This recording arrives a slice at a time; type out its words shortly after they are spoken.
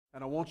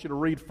And I want you to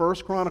read 1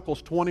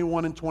 Chronicles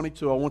 21 and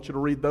 22. I want you to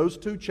read those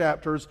two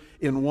chapters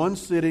in one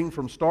sitting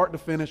from start to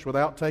finish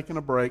without taking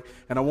a break.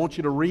 And I want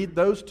you to read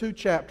those two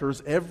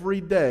chapters every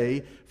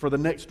day for the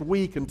next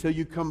week until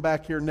you come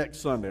back here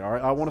next Sunday. All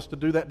right? I want us to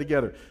do that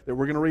together. That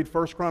we're going to read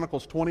 1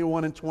 Chronicles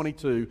 21 and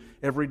 22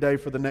 every day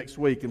for the next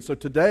week. And so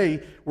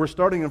today we're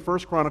starting in 1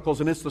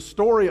 Chronicles, and it's the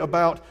story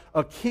about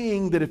a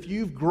king that if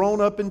you've grown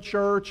up in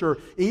church, or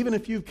even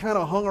if you've kind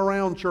of hung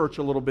around church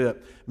a little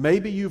bit,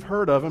 maybe you've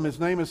heard of him. His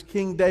name is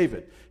King David.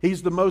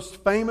 He's the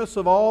most famous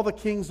of all the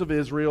kings of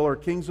Israel or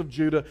kings of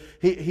Judah.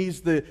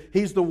 He's the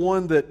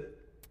one that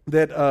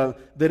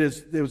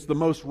is the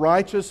most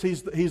righteous.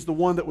 He's the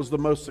one that was the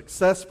most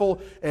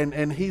successful,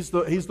 and he's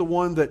the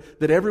one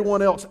that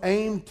everyone else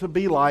aimed to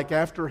be like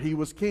after he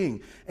was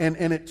king. And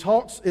it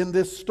talks in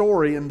this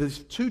story, in these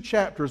two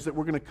chapters that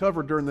we're going to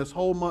cover during this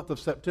whole month of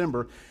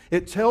September.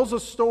 It tells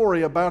a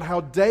story about how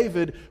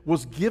David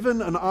was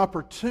given an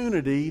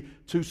opportunity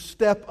to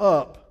step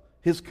up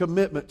his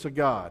commitment to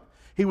God.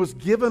 He was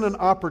given an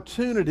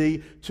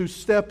opportunity to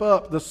step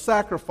up the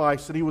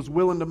sacrifice that he was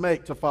willing to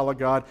make to follow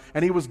God.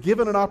 And he was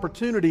given an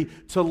opportunity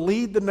to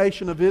lead the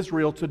nation of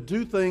Israel to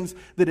do things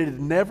that it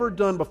had never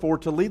done before,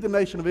 to lead the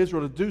nation of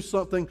Israel to do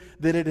something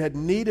that it had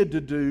needed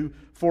to do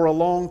for a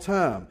long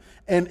time.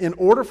 And in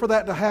order for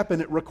that to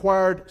happen, it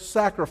required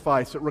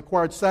sacrifice. It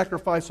required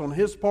sacrifice on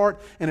his part,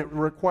 and it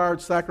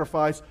required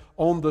sacrifice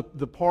on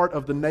the part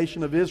of the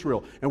nation of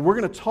Israel. And we're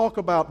going to talk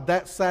about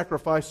that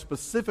sacrifice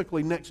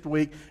specifically next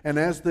week and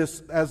as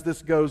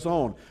this goes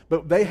on.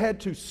 But they had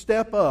to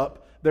step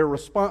up their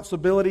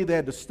responsibility. They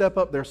had to step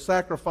up their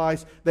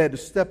sacrifice. They had to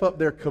step up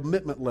their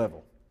commitment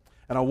level.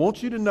 And I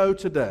want you to know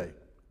today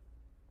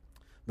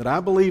that I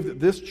believe that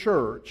this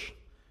church,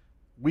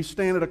 we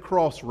stand at a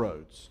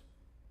crossroads.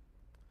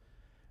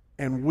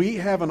 And we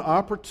have an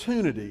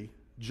opportunity,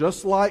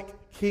 just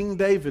like King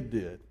David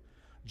did,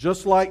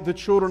 just like the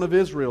children of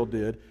Israel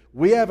did,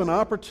 we have an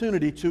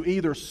opportunity to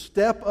either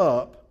step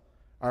up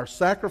our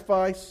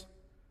sacrifice,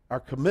 our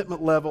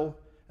commitment level,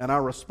 and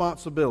our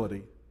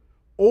responsibility,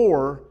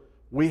 or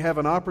we have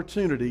an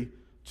opportunity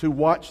to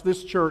watch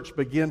this church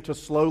begin to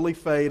slowly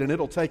fade, and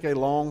it'll take a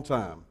long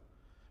time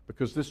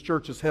because this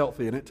church is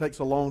healthy, and it takes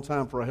a long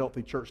time for a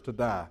healthy church to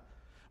die.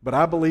 But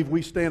I believe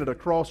we stand at a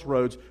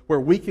crossroads where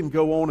we can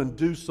go on and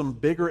do some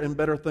bigger and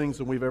better things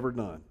than we've ever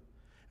done.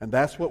 And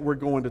that's what we're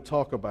going to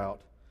talk about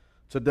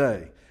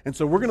today. And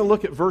so we're going to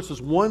look at verses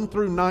 1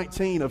 through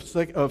 19 of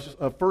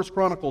 1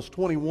 Chronicles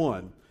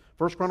 21.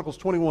 1 Chronicles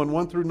 21,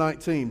 1 through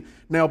 19.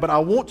 Now, but I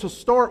want to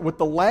start with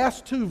the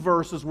last two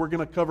verses we're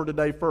going to cover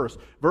today first.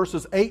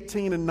 Verses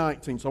 18 and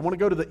 19. So I want to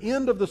go to the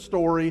end of the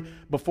story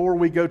before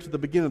we go to the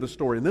beginning of the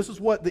story. And this is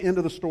what the end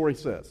of the story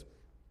says.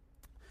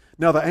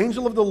 Now the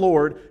angel of the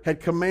Lord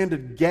had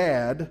commanded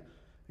Gad,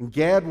 and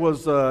Gad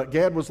was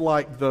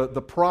like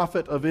the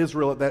prophet of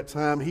Israel at that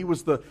time. He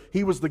was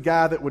the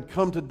guy that would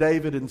come to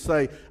David and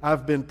say,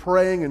 "I've been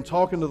praying and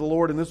talking to the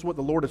Lord, and this is what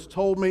the Lord has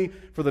told me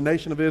for the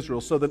nation of Israel."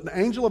 So the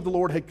angel of the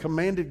Lord had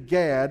commanded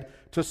Gad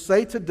to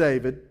say to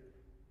David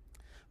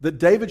that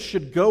David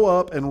should go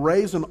up and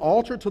raise an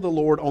altar to the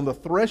Lord on the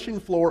threshing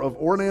floor of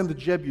Ornan the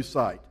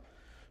Jebusite.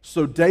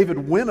 So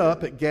David went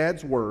up at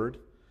Gad's word,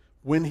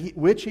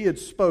 which he had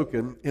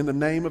spoken in the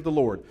name of the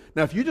Lord.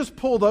 Now, if you just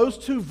pull those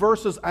two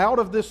verses out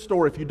of this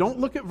story, if you don't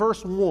look at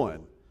verse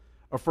 1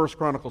 of 1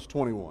 Chronicles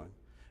 21,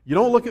 you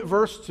don't look at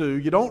verse 2,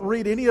 you don't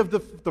read any of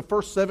the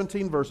first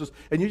 17 verses,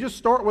 and you just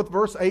start with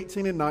verse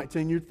 18 and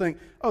 19, you'd think,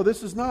 oh,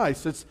 this is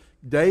nice. It's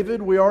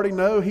David, we already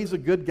know he's a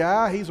good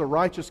guy, he's a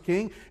righteous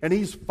king, and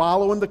he's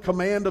following the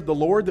command of the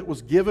Lord that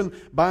was given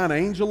by an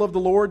angel of the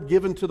Lord,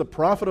 given to the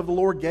prophet of the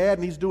Lord, Gad,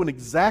 and he's doing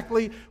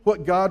exactly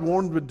what God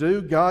wanted him to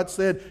do. God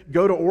said,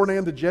 go to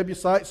Ornan the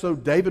Jebusite, so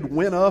David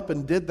went up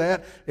and did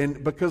that,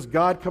 and because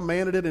God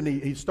commanded it, and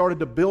he started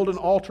to build an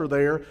altar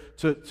there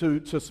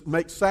to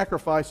make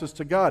sacrifices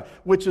to God,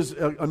 which is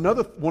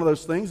another one of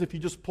those things, if you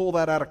just pull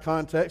that out of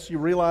context, you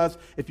realize,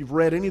 if you've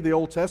read any of the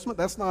Old Testament,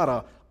 that's not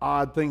a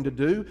odd thing to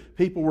do.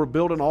 People were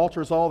building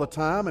altars all the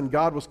time, and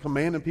God was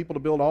commanding people to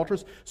build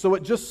altars. So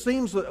it just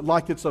seems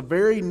like it's a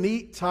very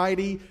neat,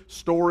 tidy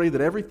story,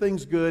 that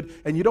everything's good,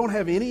 and you don't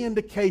have any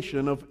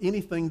indication of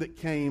anything that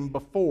came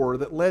before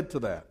that led to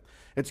that.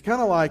 It's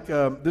kind of like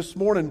this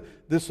morning,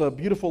 this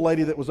beautiful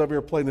lady that was over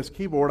here playing this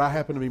keyboard, I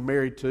happen to be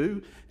married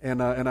to,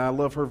 and I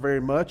love her very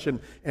much. And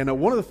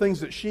one of the things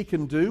that she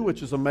can do,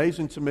 which is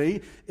amazing to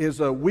me, is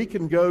we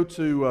can go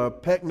to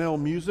Pecknell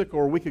Music,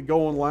 or we could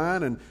go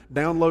online and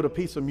download a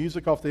piece of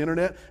music off the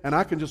internet, and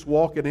I can just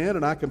walk it in,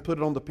 and I can put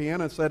it on the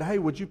piano and say, hey,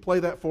 would you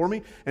play that for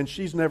me? And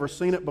she's never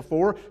seen it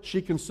before.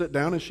 She can sit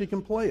down and she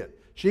can play it.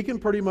 She can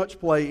pretty much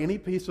play any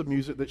piece of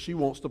music that she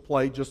wants to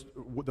play just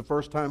the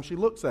first time she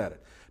looks at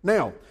it.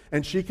 Now,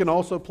 and she can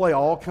also play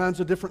all kinds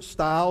of different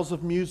styles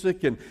of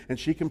music, and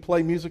she can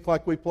play music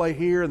like we play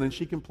here, and then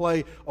she can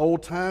play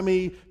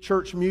old-timey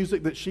church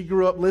music that she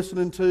grew up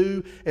listening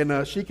to,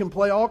 and she can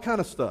play all kind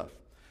of stuff.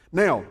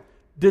 Now,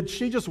 did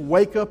she just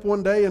wake up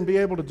one day and be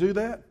able to do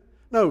that?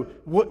 No,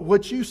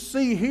 what you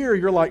see here,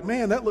 you're like,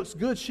 man, that looks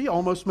good. She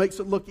almost makes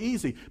it look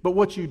easy. But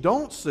what you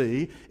don't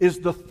see is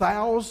the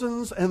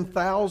thousands and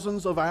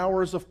thousands of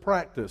hours of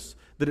practice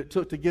that it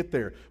took to get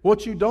there.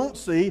 What you don't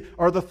see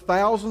are the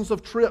thousands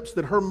of trips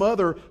that her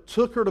mother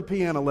took her to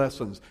piano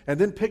lessons and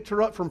then picked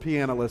her up from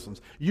piano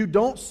lessons. You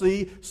don't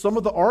see some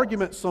of the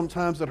arguments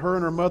sometimes that her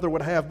and her mother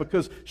would have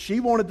because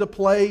she wanted to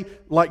play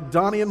like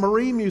Donnie and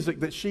Marie music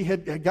that she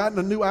had gotten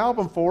a new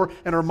album for,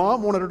 and her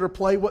mom wanted her to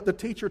play what the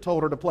teacher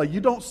told her to play. You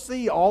don't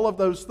see all of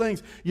those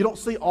things. You don't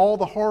see all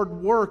the hard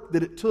work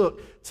that it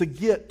took to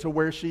get to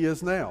where she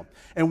is now.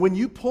 And when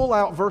you pull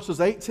out verses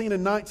 18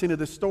 and 19 of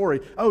this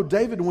story, oh,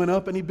 David went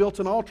up and he built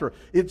an altar.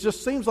 It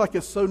just seems like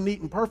it's so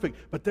neat and perfect,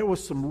 but there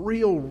was some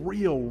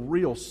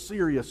real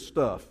serious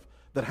stuff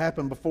that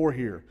happened before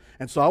here.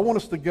 And so I want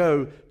us to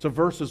go to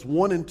verses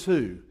 1 and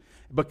 2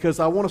 because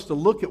I want us to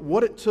look at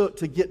what it took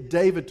to get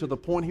David to the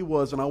point he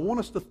was, and I want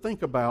us to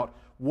think about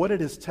what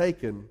it has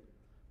taken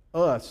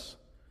us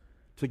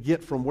to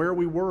get from where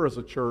we were as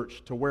a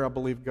church to where I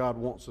believe God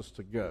wants us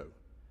to go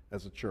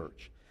as a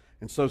church.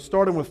 And so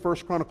starting with 1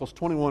 Chronicles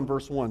 21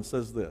 verse 1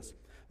 says this,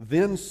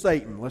 then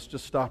Satan, let's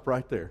just stop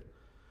right there.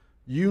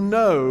 You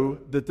know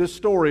that this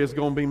story is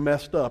going to be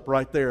messed up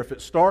right there. If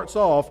it starts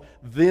off,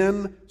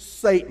 then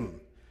Satan.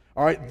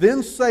 All right,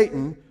 then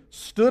Satan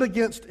stood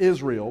against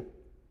Israel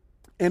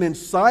and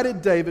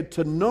incited David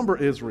to number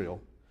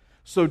Israel.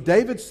 So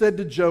David said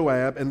to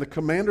Joab and the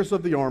commanders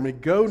of the army,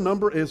 go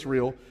number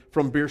Israel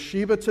from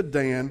Beersheba to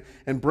Dan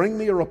and bring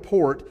me a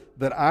report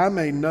that I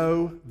may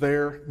know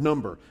their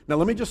number. Now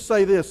let me just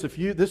say this, if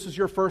this is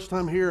your first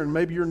time here and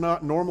maybe you're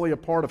not normally a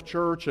part of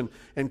church and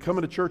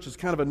coming to church is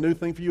kind of a new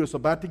thing for you, it's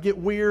about to get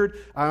weird.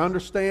 I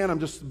understand, I'm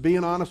just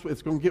being honest,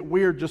 it's going to get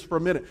weird just for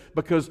a minute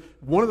because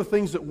one of the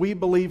things that we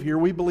believe here,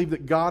 we believe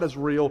that God is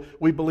real,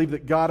 we believe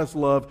that God is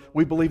love,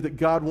 we believe that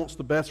God wants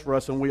the best for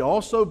us, and we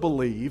also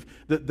believe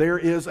that there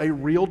is a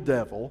real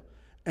devil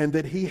and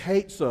that he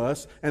hates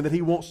us, and that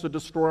he wants to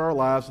destroy our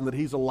lives, and that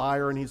he's a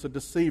liar and he's a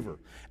deceiver.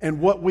 And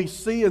what we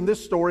see in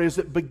this story is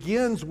it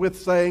begins with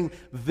saying,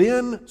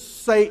 then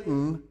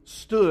Satan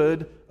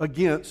stood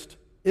against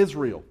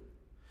Israel.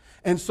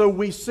 And so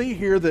we see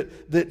here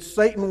that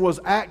Satan was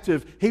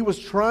active. He was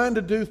trying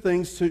to do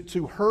things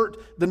to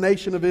hurt the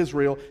nation of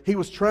Israel. He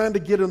was trying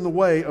to get in the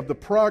way of the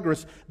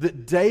progress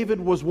that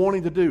David was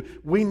wanting to do.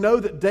 We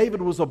know that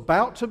David was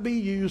about to be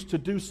used to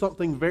do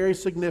something very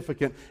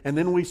significant. And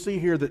then we see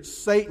here that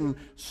Satan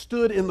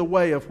stood in the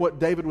way of what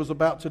David was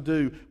about to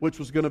do, which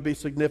was going to be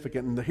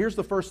significant. And here's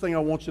the first thing I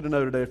want you to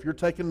know today. If you're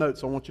taking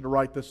notes, I want you to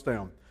write this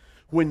down.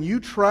 When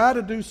you try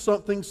to do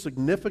something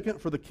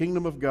significant for the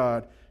kingdom of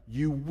God,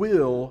 you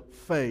will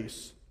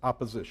face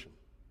opposition.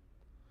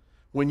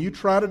 When you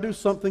try to do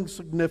something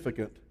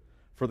significant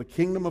for the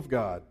kingdom of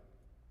God,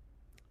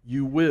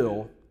 you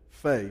will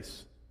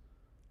face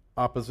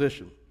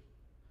opposition.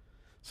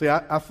 See,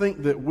 I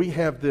think that we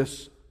have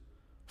this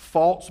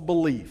false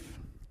belief.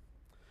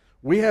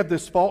 We have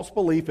this false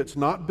belief. It's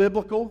not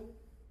biblical.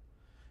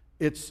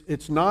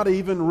 It's not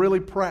even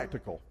really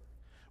practical.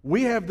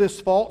 We have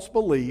this false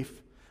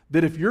belief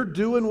that if you're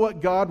doing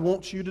what God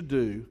wants you to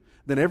do,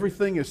 then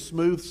everything is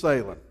smooth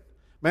sailing.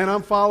 Man,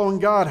 I'm following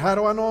God. How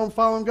do I know I'm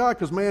following God?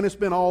 Because, man, it's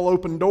been all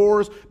open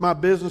doors. My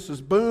business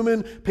is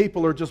booming.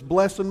 People are just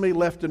blessing me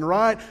left and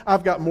right.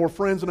 I've got more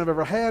friends than I've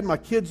ever had. My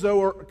kids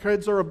are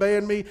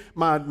obeying me.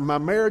 My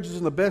marriage is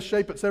in the best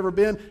shape it's ever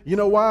been. You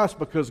know why? It's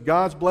because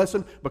God's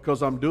blessing,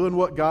 because I'm doing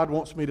what God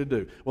wants me to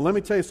do. Well, let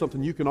me tell you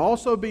something. You can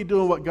also be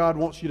doing what God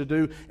wants you to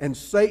do, and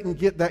Satan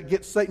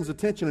gets Satan's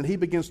attention, and he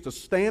begins to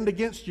stand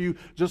against you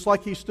just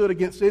like he stood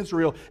against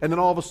Israel, and then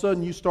all of a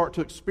sudden you start to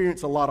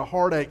experience a lot of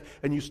heartache,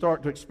 and you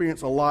start to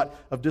experience a lot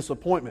of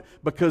disappointment.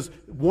 Because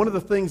one of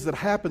the things that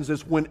happens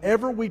is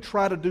whenever we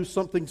try to do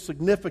something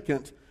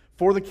significant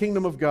for the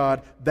kingdom of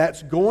God,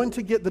 that's going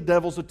to get the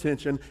devil's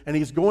attention, and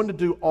he's going to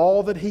do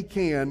all that he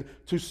can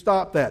to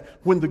stop that.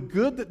 When the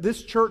good that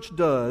this church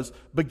does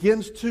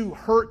begins to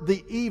hurt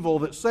the evil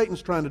that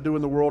Satan's trying to do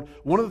in the world,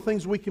 one of the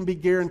things we can be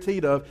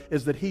guaranteed of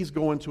is that he's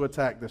going to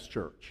attack this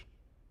church.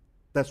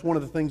 That's one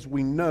of the things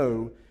we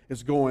know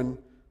is going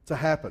to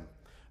happen.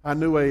 I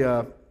knew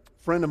a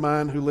friend of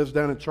mine who lives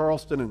down in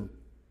Charleston,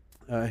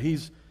 and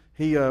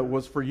he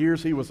was for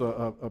years he was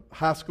a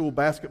high school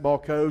basketball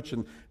coach,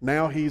 and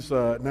now he's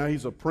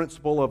a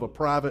principal of a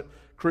private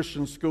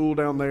Christian school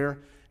down there.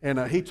 And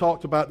he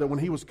talked about that when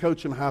he was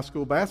coaching high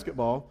school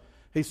basketball,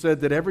 he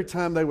said that every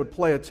time they would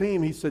play a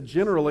team, he said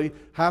generally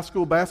high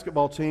school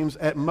basketball teams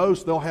at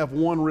most they'll have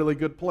one really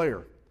good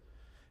player.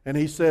 And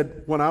he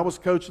said, when I was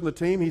coaching the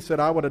team, he said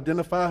I would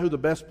identify who the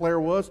best player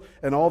was,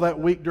 and all that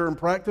week during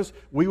practice,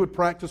 we would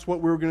practice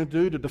what we were going to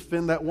do to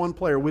defend that one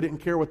player. We didn't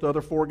care what the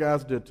other four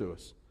guys did to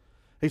us.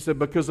 He said,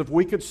 because if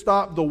we could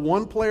stop the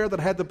one player that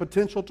had the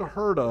potential to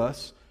hurt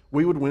us,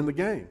 we would win the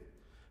game.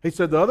 He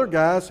said the other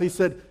guys, he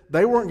said,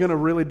 they weren't going to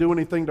really do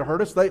anything to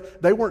hurt us.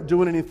 They weren't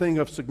doing anything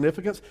of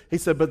significance. He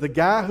said, but the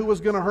guy who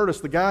was going to hurt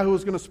us, the guy who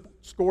was going to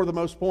score the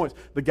most points,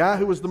 the guy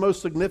who was the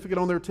most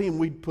significant on their team,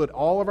 we'd put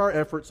all of our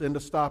efforts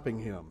into stopping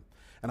him.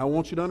 And I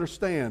want you to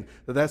understand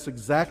that that's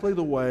exactly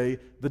the way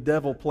the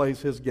devil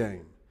plays his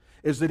game.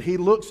 Is that he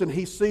looks and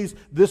he sees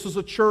this is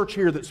a church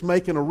here that's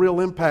making a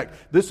real impact.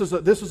 This is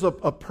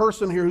a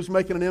person here who's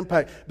making an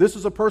impact. This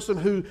is a person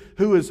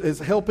who is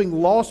helping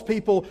lost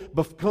people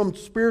become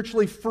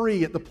spiritually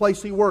free at the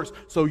place he works.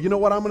 So you know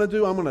what I'm going to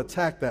do? I'm going to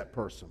attack that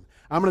person.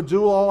 I'm going to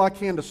do all I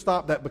can to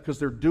stop that because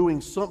they're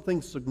doing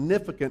something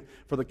significant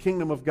for the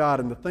kingdom of God.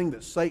 And the thing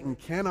that Satan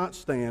cannot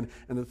stand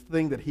and the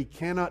thing that he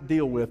cannot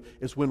deal with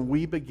is when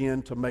we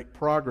begin to make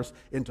progress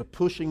into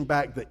pushing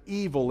back the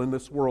evil in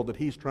this world that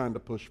he's trying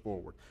to push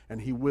forward. And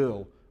he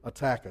will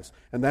attack us.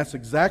 And that's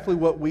exactly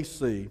what we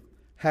see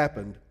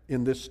happened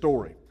in this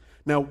story.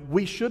 Now,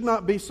 we should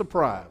not be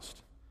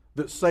surprised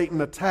that Satan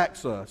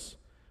attacks us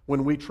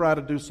when we try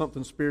to do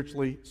something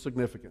spiritually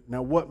significant.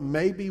 Now, what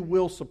maybe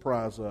will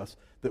surprise us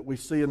that we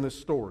see in this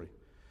story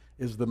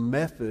is the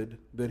method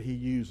that he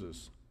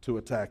uses to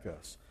attack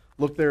us.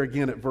 Look there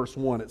again at verse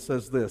 1. It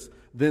says this,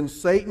 "Then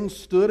Satan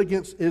stood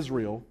against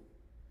Israel."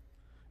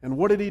 And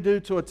what did he do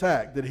to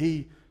attack? Did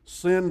he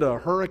send a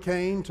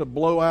hurricane to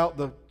blow out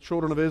the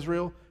children of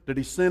Israel? Did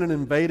he send an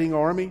invading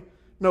army?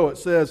 No, it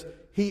says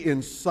he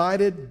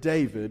incited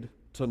David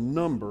to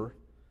number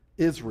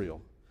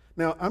Israel.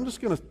 Now, I'm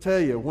just going to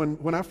tell you,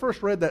 when I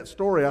first read that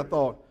story, I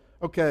thought,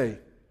 okay,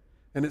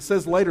 and it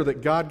says later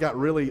that God got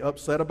really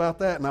upset about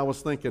that, and I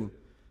was thinking,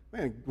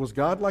 man, was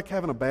God like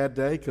having a bad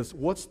day? Because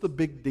what's the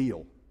big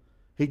deal?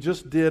 He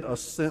just did a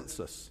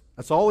census.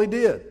 That's all he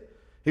did.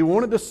 He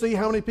wanted to see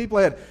how many people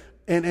had.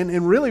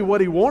 And really what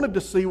he wanted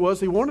to see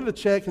was he wanted to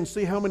check and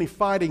see how many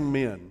fighting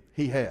men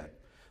he had.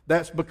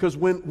 That's because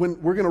when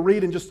we're going to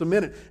read in just a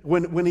minute,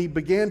 when he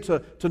began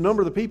to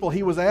number the people,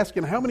 he was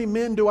asking, how many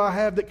men do I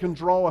have that can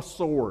draw a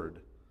sword?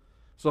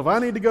 So if I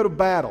need to go to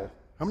battle,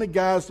 how many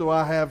guys do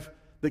I have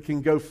that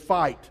can go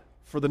fight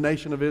for the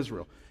nation of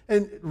Israel?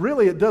 And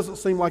really, it doesn't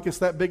seem like it's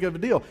that big of a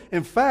deal.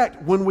 In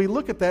fact, when we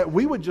look at that,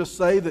 we would just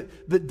say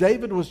that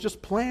David was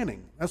just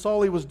planning. That's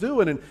all he was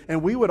doing.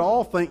 And we would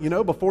all think,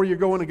 before you're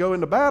going to go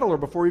into battle or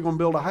before you're going to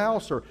build a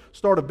house or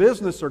start a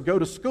business or go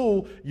to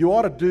school, you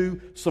ought to do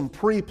some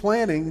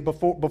pre-planning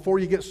before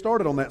you get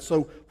started on that.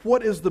 So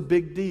what is the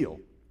big deal?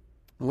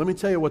 Let me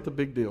tell you what the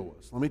big deal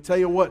was. Let me tell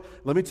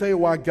you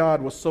why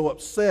God was so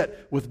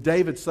upset with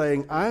David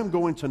saying, I am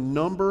going to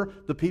number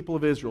the people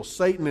of Israel.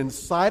 Satan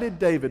incited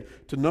David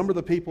to number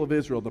the people of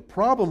Israel. The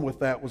problem with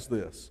that was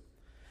this,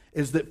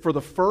 is that for the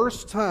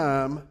first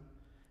time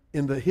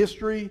in the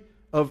history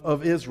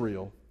of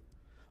Israel,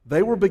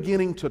 they were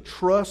beginning to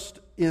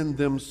trust in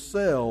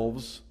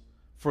themselves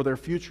for their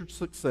future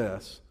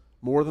success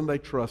more than they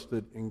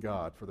trusted in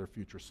God for their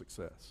future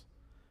success.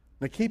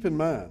 Now keep in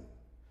mind,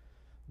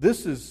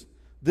 this is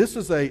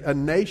a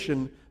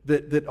nation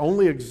that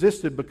only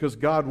existed because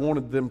God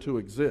wanted them to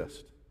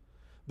exist.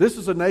 This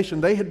is a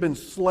nation, they had been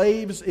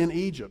slaves in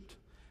Egypt.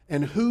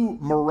 And who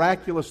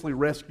miraculously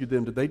rescued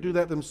them? Did they do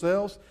that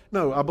themselves?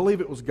 No, I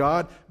believe it was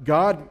God.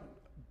 God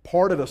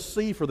parted a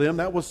sea for them.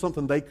 That was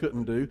something they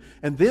couldn't do.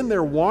 And then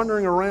they're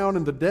wandering around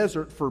in the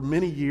desert for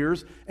many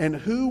years. And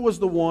who was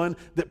the one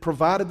that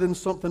provided them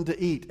something to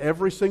eat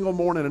every single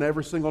morning and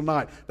every single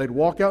night? They'd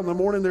walk out in the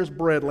morning, there's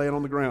bread laying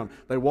on the ground.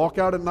 They walk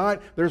out at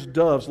night, there's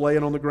doves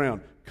laying on the ground.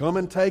 Come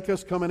and take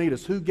us, come and eat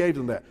us. Who gave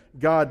them that?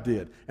 God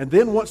did. And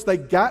then once they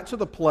got to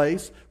the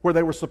place where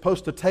they were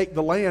supposed to take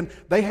the land,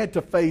 they had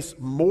to face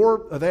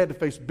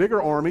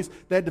bigger armies,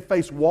 they had to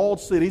face walled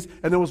cities.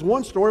 And there was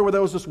one story where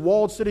there was this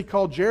walled city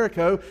called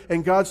Jericho,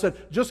 and God said,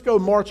 just go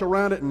march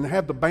around it and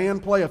have the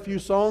band play a few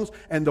songs,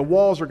 and the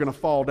walls are going to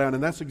fall down.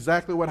 And that's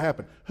exactly what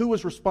happened. Who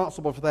was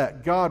responsible for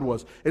that? God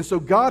was. And so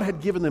God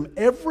had given them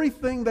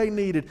everything they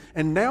needed,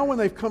 and now when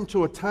they've come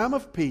to a time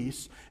of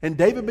peace, and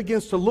David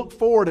begins to look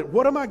forward at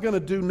what am I going to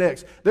do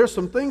next? There's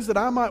some things that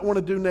I might want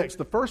to do next.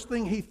 The first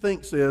thing he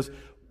thinks is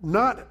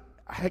not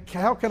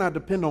how can I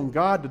depend on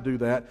God to do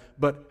that,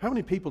 but how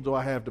many people do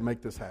I have to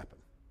make this happen?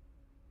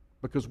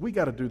 Because we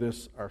got to do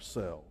this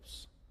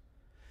ourselves.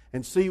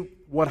 And see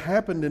what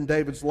happened in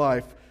David's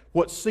life,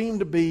 what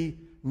seemed to be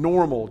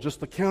normal, just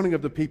the counting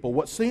of the people,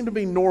 what seemed to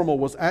be normal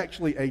was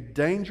actually a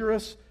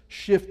dangerous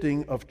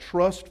shifting of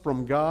trust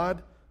from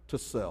God to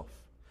self.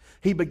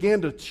 He began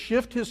to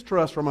shift his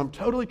trust from I'm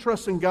totally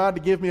trusting God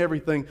to give me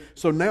everything,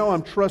 so now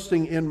I'm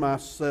trusting in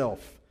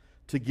myself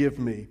to give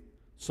me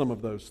some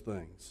of those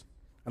things.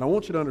 And I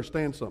want you to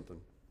understand something.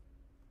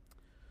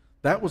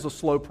 That was a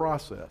slow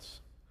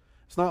process.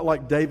 It's not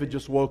like David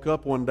just woke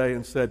up one day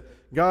and said,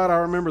 God, I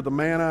remember the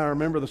manna, I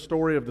remember the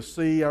story of the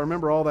sea, I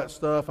remember all that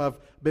stuff. I've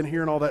been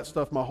hearing all that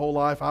stuff my whole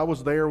life. I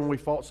was there when we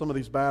fought some of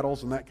these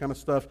battles and that kind of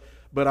stuff.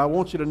 But I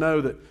want you to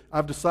know that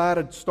I've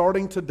decided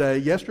starting today,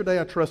 yesterday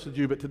I trusted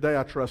you, but today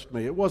I trust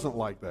me. It wasn't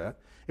like that.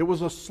 It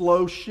was a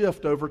slow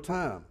shift over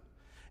time.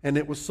 And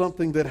it was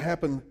something that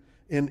happened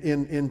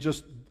in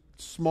just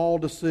small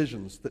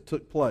decisions that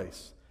took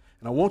place.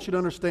 And I want you to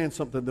understand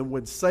something, that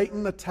when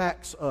Satan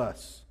attacks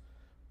us,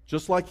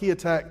 just like he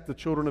attacked the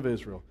children of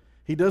Israel,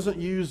 He doesn't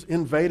use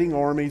invading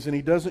armies, and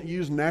he doesn't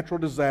use natural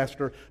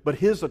disaster, but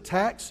his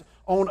attacks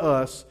on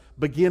us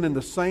begin in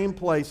the same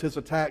place his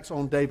attacks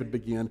on David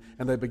begin,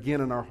 and they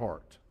begin in our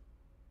heart.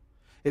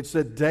 It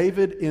said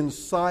Satan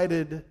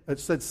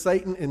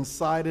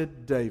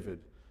incited David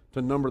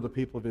to number the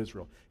people of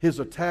Israel. His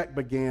attack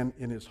began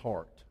in his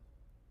heart.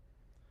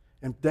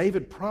 And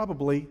David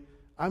probably,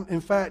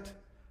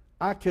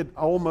 I'd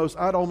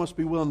almost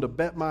be willing to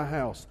bet my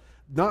house,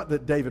 not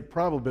that David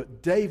probably,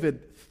 but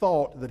David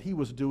thought that he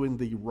was doing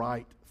the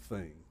right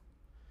thing.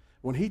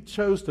 When he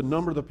chose to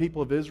number the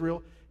people of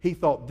Israel, he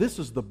thought, this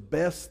is the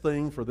best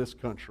thing for this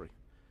country,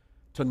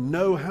 to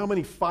know how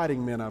many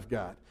fighting men I've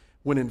got,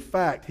 when in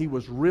fact he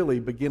was really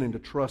beginning to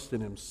trust in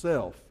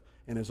himself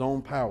and his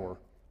own power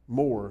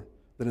more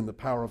than in the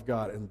power of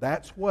God. And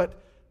that's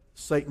what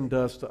Satan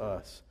does to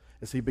us,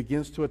 as he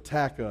begins to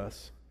attack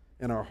us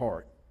in our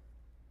heart.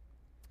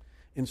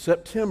 In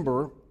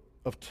September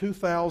of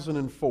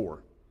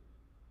 2004,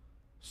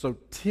 so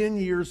 10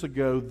 years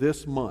ago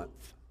this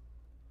month,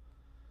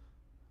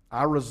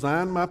 I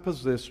resigned my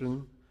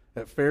position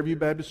at Fairview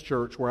Baptist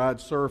Church, where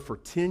I'd served for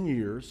 10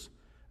 years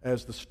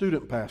as the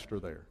student pastor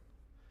there.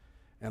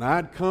 And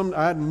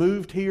I'd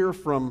moved here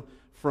from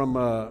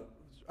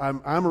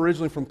I'm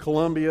originally from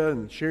Columbia,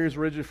 and Sherry's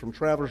originally from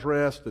Travelers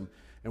Rest, and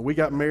we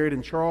got married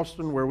in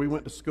Charleston, where we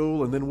went to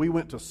school, and then we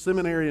went to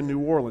seminary in New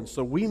Orleans.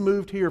 So we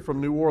moved here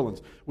from New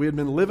Orleans. We had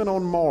been living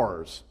on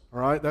Mars, all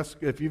right? That's,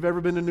 if you've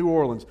ever been to New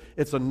Orleans,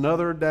 it's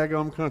another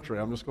daggum country,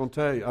 I'm just going to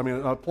tell you.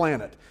 A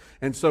planet.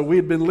 And so we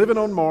had been living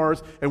on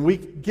Mars, and we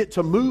get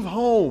to move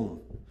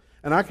home.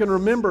 And I can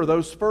remember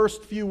those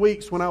first few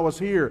weeks when I was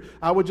here,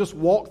 I would just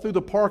walk through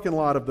the parking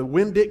lot of the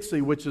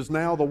Winn-Dixie, which is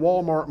now the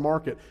Walmart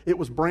market. It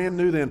was brand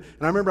new then.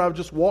 And I remember I would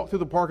just walk through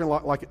the parking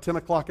lot like at 10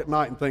 o'clock at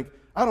night and think,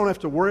 I don't have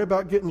to worry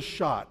about getting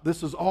shot.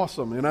 This is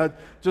awesome. And I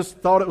just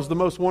thought it was the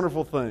most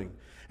wonderful thing.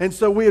 And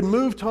so we had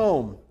moved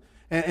home.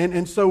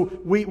 And so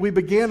we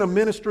began a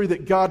ministry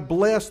that God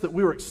blessed, that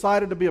we were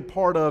excited to be a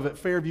part of at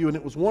Fairview, and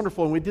it was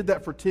wonderful, and we did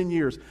that for 10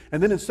 years.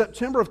 And then in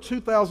September of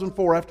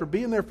 2004, after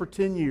being there for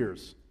 10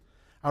 years,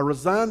 I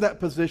resigned that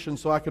position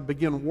so I could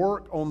begin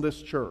work on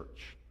this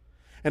church.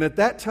 And at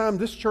that time,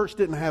 this church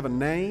didn't have a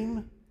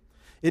name.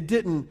 It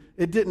didn't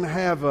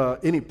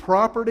have any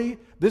property.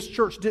 This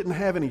church didn't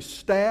have any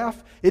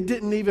staff. It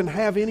didn't even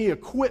have any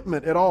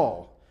equipment at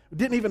all. It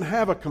didn't even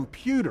have a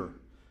computer.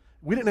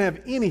 We didn't have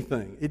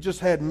anything. It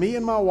just had me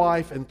and my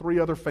wife and 3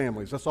 other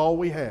families. That's all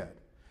we had.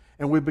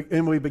 And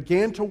we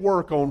began to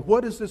work on,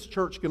 what is this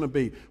church going to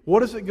be?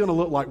 What is it going to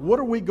look like? What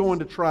are we going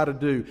to try to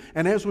do?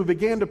 And as we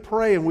began to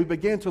pray and we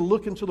began to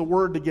look into the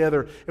Word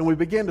together and we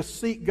began to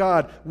seek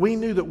God, we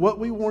knew that what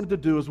we wanted to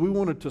do is we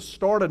wanted to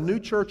start a new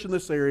church in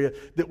this area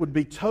that would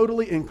be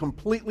totally and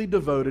completely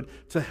devoted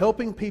to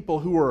helping people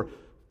who are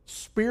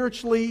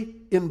spiritually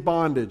in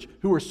bondage,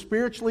 who are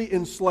spiritually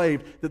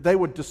enslaved, that they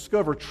would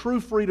discover true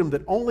freedom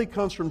that only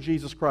comes from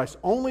Jesus Christ.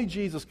 Only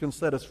Jesus can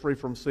set us free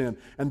from sin.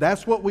 And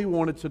that's what we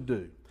wanted to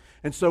do.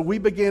 And so we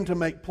began to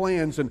make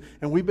plans, and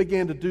we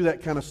began to do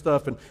that kind of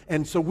stuff.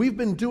 And so we've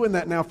been doing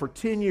that now for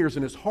 10 years,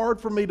 and it's hard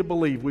for me to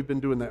believe we've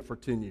been doing that for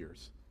 10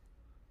 years.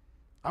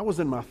 I was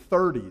in my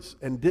 30s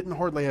and didn't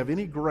hardly have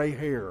any gray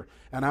hair,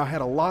 and I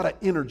had a lot of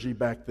energy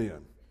back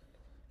then.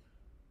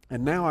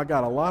 And now I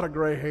got a lot of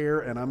gray hair,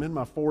 and I'm in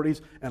my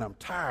 40s, and I'm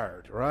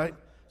tired, right?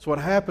 That's what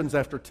happens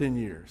after 10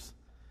 years.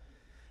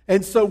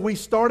 And so we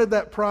started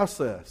that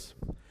process.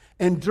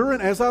 And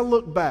as I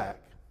look back,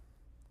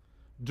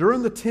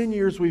 during the 10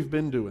 years we've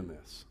been doing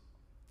this,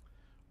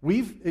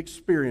 we've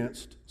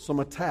experienced some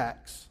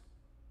attacks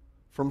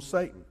from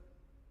Satan.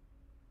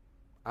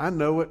 I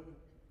know it.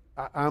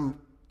 I'm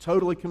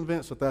totally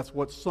convinced that that's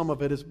what some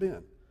of it has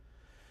been.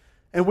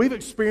 And we've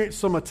experienced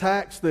some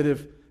attacks that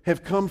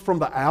have come from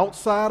the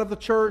outside of the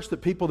church,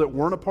 that people that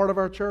weren't a part of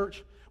our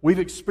church. We've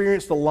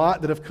experienced a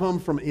lot that have come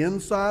from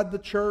inside the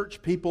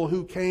church, people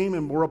who came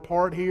and were a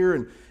part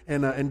here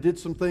and did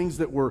some things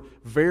that were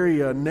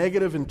very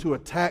negative, and to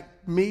attack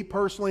me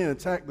personally and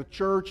attack the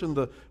church and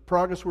the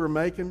progress we were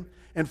making.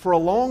 And for a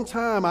long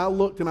time, I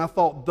looked and I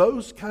thought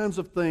those kinds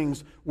of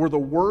things were the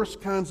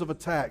worst kinds of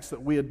attacks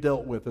that we had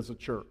dealt with as a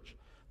church.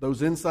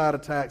 Those inside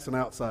attacks and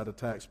outside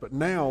attacks. But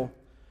now,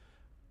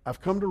 I've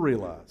come to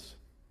realize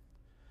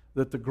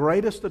that the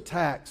greatest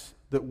attacks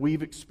that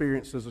we've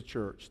experienced as a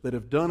church that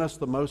have done us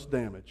the most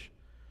damage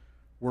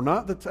were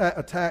not the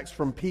attacks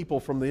from people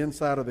from the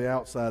inside or the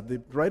outside. The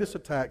greatest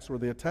attacks were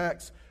the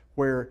attacks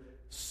where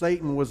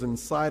Satan was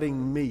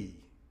inciting me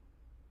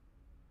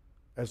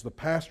as the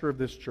pastor of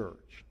this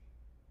church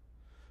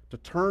to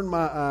turn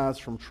my eyes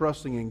from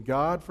trusting in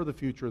God for the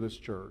future of this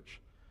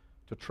church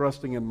to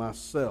trusting in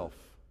myself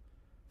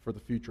for the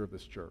future of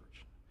this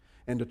church,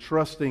 and to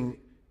trusting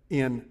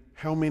in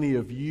how many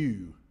of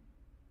you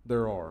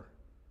there are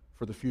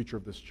for the future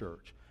of this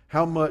church.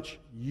 How much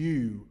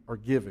you are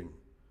giving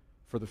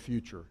for the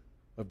future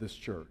of this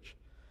church.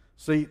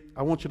 See,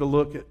 I want you to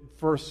look at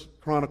 1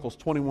 Chronicles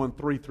 21,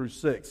 3 through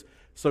 6.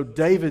 So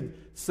David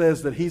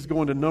says that he's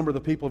going to number the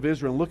people of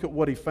Israel, and look at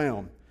what he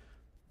found.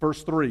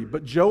 Verse 3,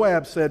 but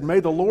Joab said, may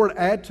the Lord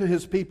add to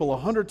his people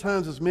 100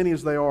 times as many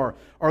as they are.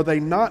 Are they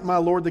not, my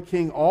lord the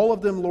king, all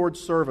of them Lord's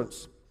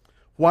servants?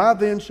 Why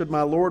then should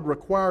my Lord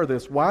require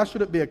this? Why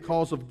should it be a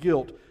cause of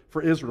guilt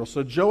for Israel?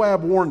 So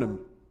Joab warned him,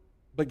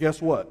 but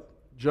guess what?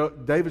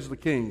 David's the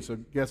king, so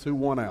guess who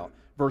won out?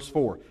 Verse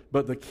 4,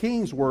 but the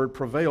king's word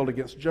prevailed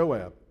against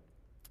Joab.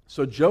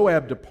 So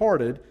Joab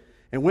departed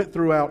and went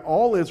throughout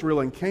all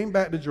Israel and came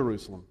back to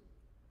Jerusalem.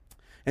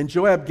 And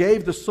Joab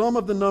gave the sum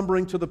of the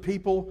numbering to the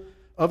people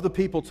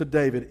to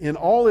David. In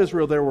all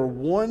Israel there were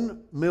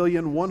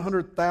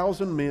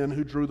 1,100,000 men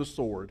who drew the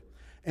sword,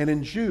 and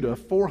in Judah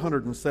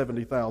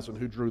 470,000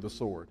 who drew the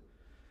sword.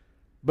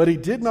 But he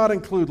did not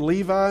include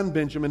Levi and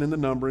Benjamin in the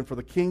numbering, for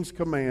the king's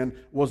command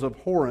was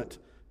abhorrent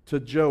to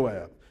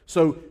Joab.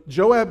 So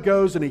Joab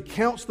goes and he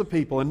counts the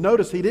people. And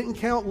notice he didn't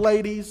count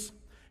ladies.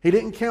 He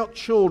didn't count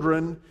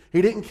children.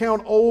 He didn't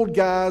count old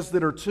guys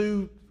that are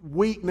too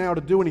weak now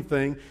to do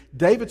anything.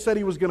 David said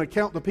he was going to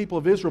count the people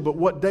of Israel, but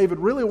what David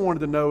really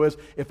wanted to know is,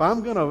 if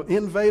I'm going to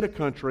invade a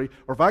country,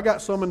 or if I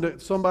got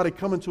somebody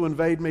coming to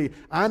invade me,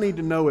 I need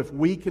to know if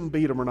we can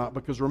beat them or not.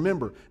 Because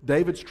remember,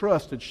 David's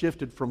trust had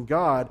shifted from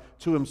God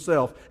to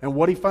himself. And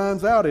what he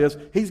finds out is,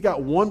 he's got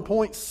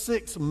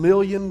 1.6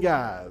 million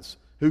guys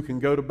who can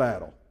go to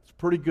battle. It's a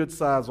pretty good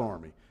size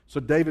army.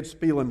 So David's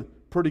feeling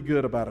pretty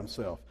good about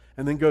himself.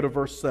 And then go to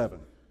verse 7.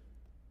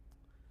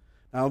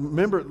 Now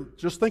remember,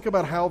 just think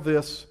about how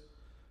this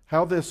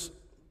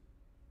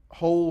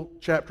whole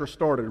chapter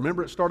started.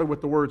 Remember, it started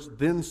with the words,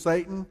 then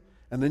Satan,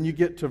 and then you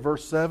get to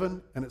verse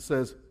 7, and it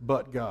says,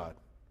 but God.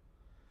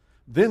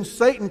 Then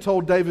Satan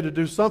told David to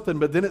do something,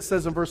 but then it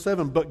says in verse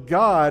 7, but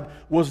God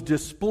was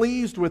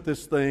displeased with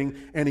this thing,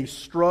 and he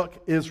struck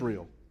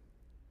Israel.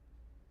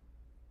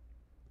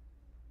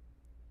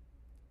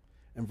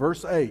 And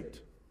verse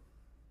 8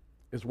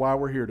 is why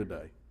we're here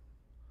today.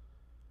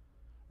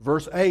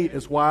 Verse 8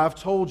 is why I've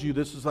told you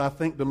this is, I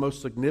think, the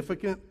most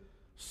significant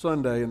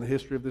Sunday in the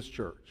history of this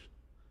church.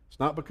 It's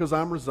not because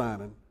I'm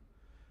resigning.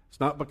 It's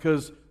not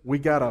because we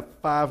got a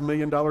 $5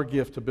 million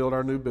gift to build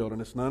our new building.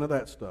 It's none of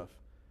that stuff.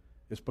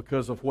 It's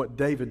because of what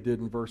David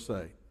did in verse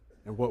 8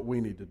 and what we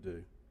need to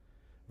do.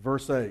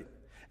 Verse 8,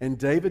 and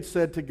David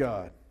said to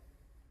God,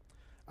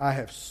 I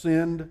have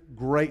sinned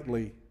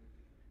greatly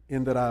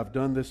in that I have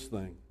done this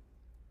thing.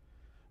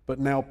 But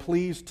now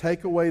please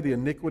take away the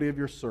iniquity of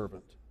your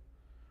servant,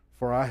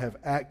 for I have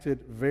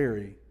acted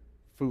very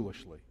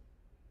foolishly.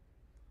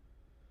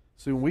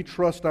 See, when we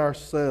trust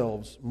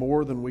ourselves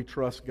more than we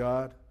trust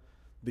God,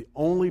 the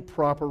only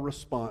proper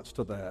response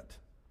to that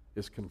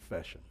is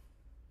confession.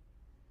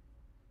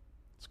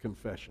 It's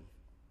confession.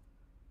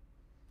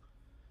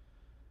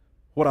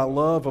 What I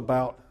love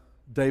about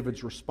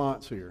David's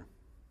response here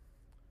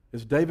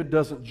is David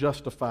doesn't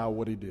justify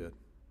what he did.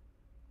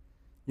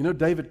 You know,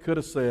 David could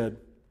have said,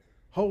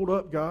 hold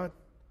up, God.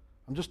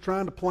 I'm just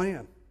trying to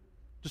plan.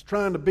 Just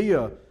trying to be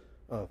a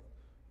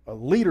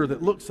leader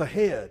that looks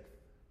ahead.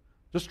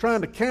 Just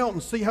trying to count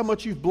and see how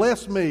much you've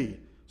blessed me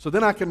so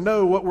then I can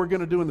know what we're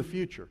going to do in the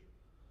future.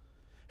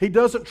 He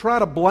doesn't try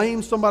to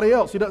blame somebody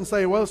else. He doesn't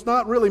say, well, it's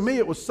not really me,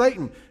 it was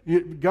Satan.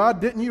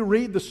 God, didn't you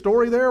read the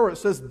story there where it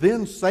says,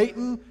 then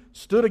Satan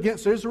stood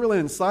against Israel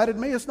and incited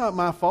me? It's not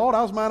my fault.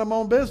 I was minding my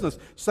own business.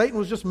 Satan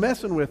was just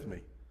messing with me.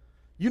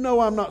 You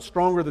know I'm not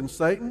stronger than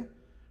Satan.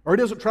 Or he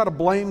doesn't try to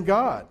blame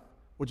God,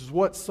 which is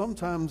what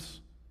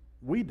sometimes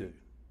we do.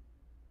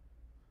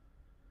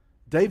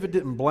 David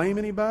didn't blame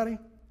anybody.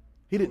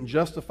 He didn't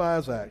justify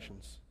his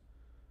actions.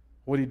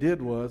 What he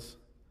did was,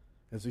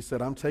 as he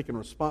said, I'm taking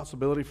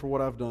responsibility for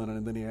what I've done,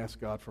 and then he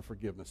asked God for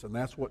forgiveness. And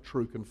that's what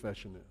true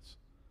confession is.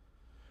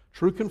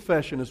 True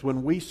confession is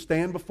when we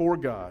stand before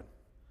God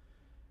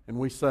and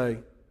we say,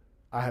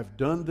 I have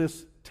done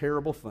this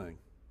terrible thing.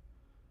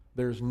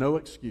 There's no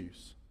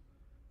excuse.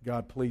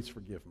 God, please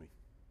forgive me.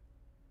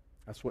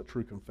 That's what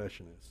true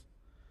confession is.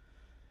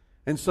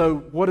 And so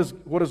what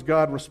does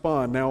God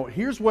respond? Now,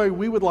 here's the way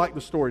we would like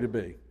the story to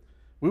be.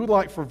 We would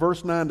like for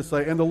verse 9 to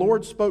say, and the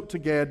Lord spoke to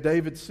Gad,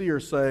 David's seer,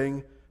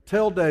 saying,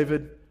 tell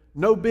David,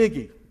 no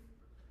biggie.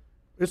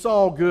 It's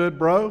all good,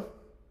 bro.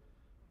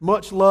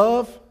 Much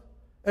love.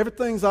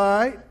 Everything's all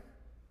right.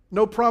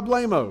 No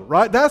problemo,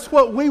 right? That's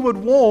what we would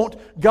want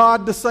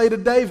God to say to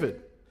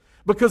David.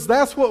 Because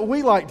that's what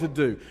we like to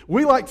do.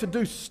 We like to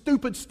do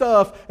stupid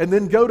stuff and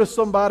then go to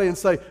somebody and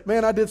say,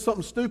 man, I did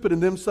something stupid,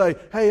 and them say,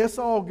 hey, it's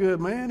all good,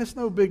 man. It's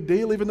no big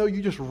deal, even though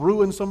you just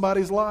ruined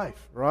somebody's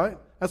life, right?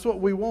 That's what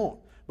we want.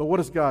 But what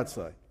does God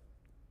say?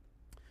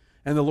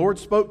 And the Lord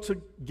spoke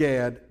to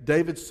Gad,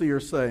 David's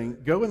seer, saying,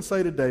 go and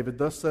say to David,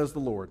 thus says the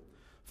Lord,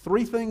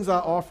 3 things I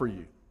offer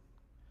you.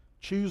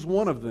 Choose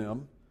one of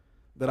them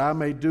that I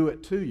may do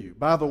it to you.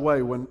 By the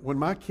way, when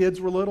my kids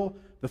were little,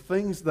 the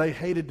things they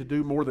hated to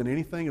do more than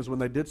anything is when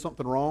they did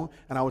something wrong,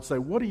 and I would say,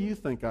 what do you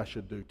think I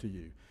should do to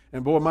you?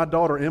 And boy, my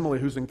daughter Emily,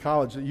 who's in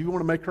college, you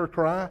want to make her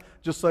cry?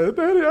 Just say,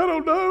 Daddy, I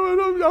don't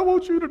know. I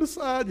want you to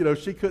decide. You know,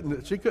 she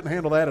couldn't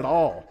handle that at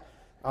all.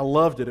 I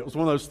loved it. It was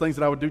one of those things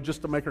that I would do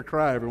just to make her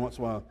cry every once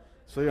in a while.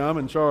 See, I'm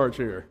in charge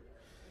here.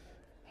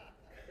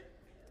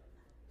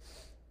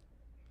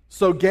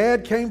 So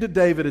Gad came to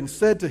David and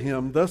said to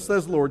him, Thus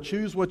says the Lord,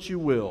 choose what you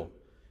will,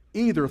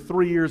 either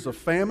 3 years of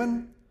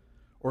famine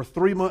or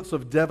 3 months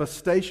of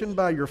devastation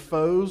by your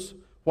foes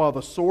while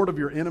the sword of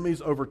your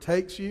enemies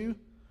overtakes you,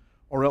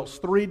 or else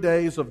 3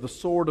 days of the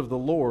sword of the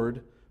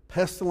Lord,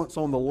 pestilence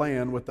on the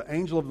land, with the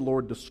angel of the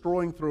Lord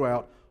destroying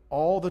throughout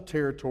all the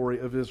territory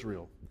of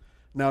Israel.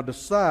 Now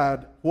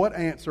decide what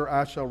answer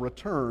I shall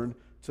return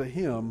to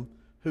him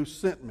who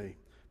sent me.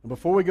 And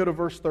before we go to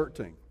verse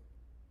 13,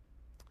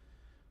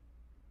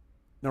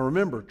 now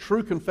remember,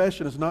 true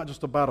confession is not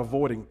just about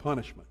avoiding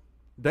punishment.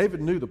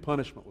 David knew the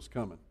punishment was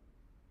coming.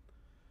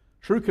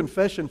 True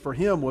confession for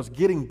him was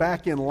getting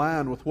back in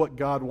line with what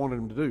God wanted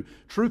him to do.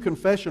 True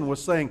confession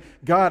was saying,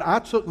 God, I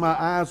took my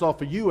eyes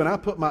off of you and I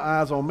put my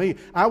eyes on me.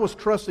 I was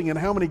trusting in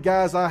how many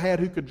guys I had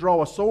who could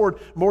draw a sword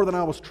more than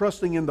I was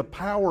trusting in the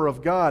power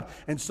of God.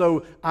 And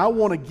so I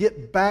want to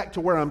get back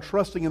to where I'm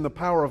trusting in the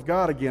power of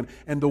God again.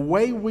 And the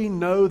way we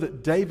know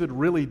that David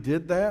really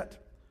did that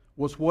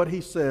was what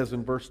he says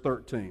in verse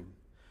 13.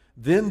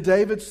 Then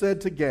David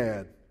said to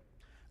Gad,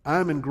 I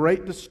am in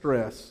great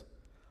distress.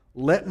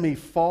 Let me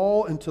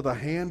fall into the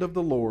hand of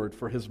the Lord,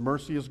 for his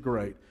mercy is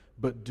great,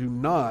 but do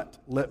not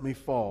let me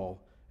fall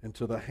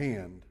into the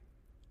hand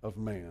of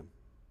man.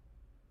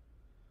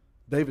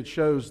 David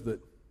shows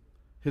that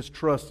his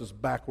trust is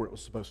back where it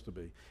was supposed to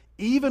be.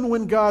 Even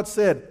when God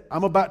said,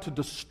 I'm about to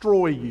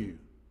destroy you,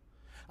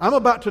 I'm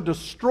about to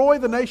destroy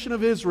the nation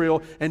of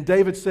Israel, and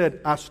David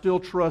said, I still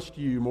trust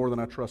you more than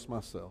I trust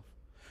myself.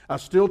 I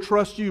still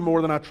trust you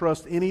more than I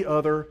trust any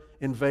other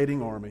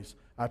invading armies.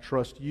 I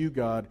trust you,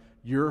 God.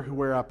 You're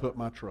where I put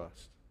my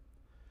trust.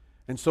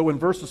 And so in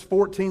verses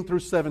 14 through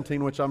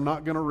 17, which I'm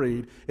not going to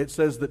read, it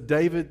says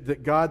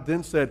that God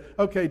then said,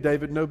 okay,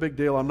 David, no big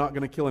deal, I'm not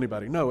going to kill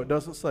anybody. No, it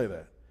doesn't say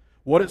that.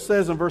 What it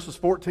says in verses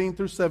 14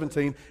 through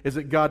 17 is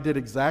that God did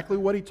exactly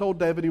what he told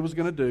David he was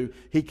going to do.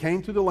 He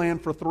came through the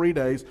land for 3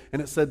 days,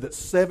 and it said that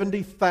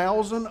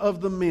 70,000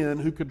 of the men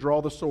who could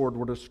draw the sword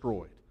were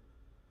destroyed.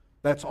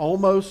 That's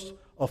almost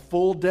a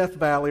full Death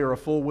Valley or a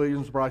full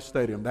Williams-Brice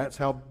Stadium. That's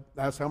how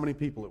many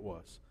people it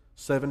was.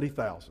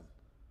 70,000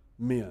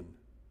 men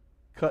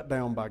cut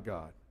down by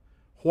God.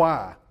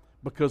 Why?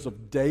 Because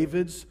of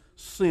David's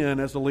sin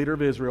as the leader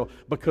of Israel,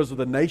 because of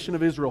the nation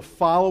of Israel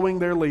following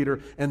their leader,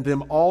 and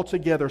them all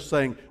together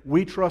saying,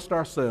 we trust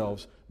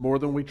ourselves more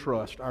than we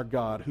trust our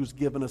God, who's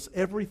given us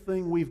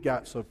everything we've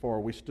got so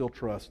far. We still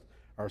trust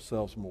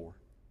ourselves more.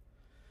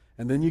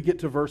 And then you get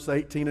to verse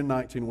 18 and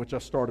 19, which I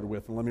started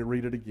with, and let me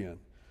read it again.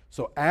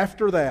 So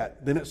after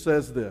that, then it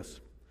says this,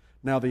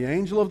 Now the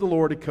angel of the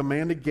Lord had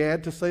commanded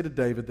Gad to say to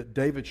David that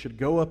David should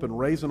go up and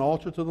raise an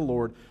altar to the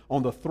Lord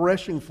on the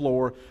threshing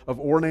floor of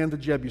Ornan the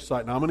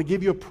Jebusite. Now I'm going to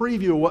give you a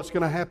preview of what's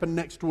going to happen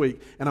next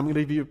week, and I'm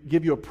going to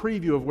give you a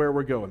preview of where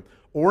we're going.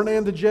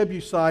 Ornan the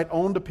Jebusite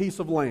owned a piece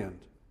of land.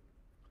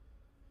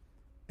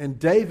 And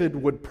David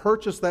would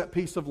purchase that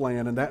piece of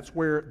land, and that's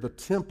where the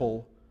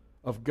temple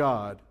of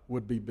God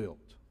would be built.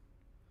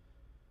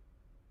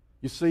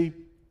 You see,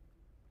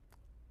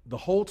 the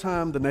whole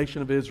time the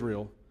nation of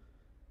Israel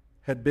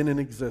had been in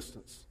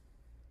existence,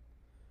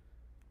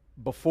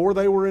 before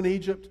they were in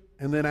Egypt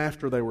and then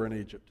after they were in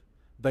Egypt,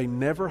 they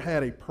never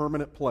had a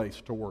permanent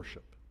place to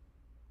worship.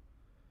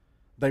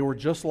 They were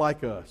just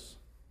like us.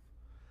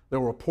 They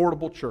were a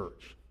portable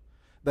church.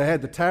 They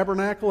had the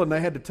tabernacle, and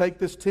they had to take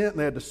this tent, and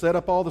they had to set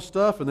up all the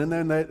stuff, and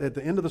then at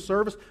the end of the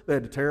service, they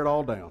had to tear it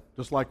all down,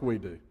 just like we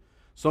do.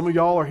 Some of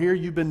y'all are here,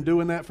 you've been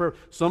doing that for,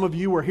 some of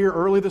you were here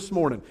early this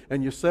morning,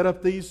 and you set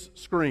up these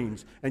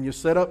screens, and you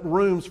set up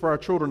rooms for our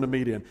children to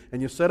meet in,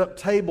 and you set up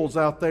tables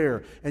out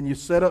there, and you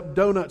set up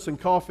donuts and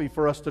coffee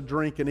for us to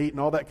drink and eat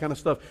and all that kind of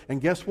stuff. And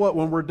guess what?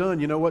 When we're done,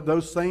 you know what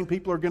those same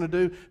people are going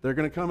to do? They're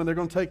going to come and they're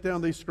going to take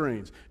down these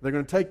screens. They're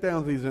going to take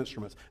down these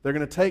instruments. They're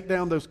going to take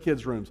down those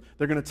kids' rooms.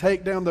 They're going to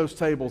take down those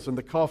tables and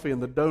the coffee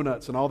and the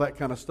donuts and all that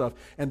kind of stuff.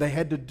 And they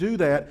had to do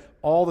that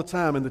all the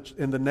time. And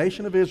the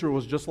nation of Israel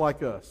was just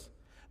like us.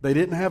 They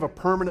didn't have a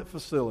permanent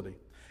facility.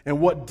 And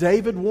what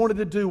David wanted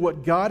to do,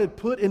 what God had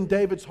put in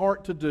David's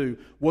heart to do,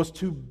 was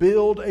to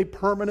build a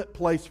permanent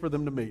place for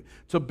them to meet.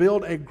 To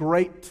build a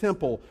great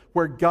temple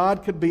where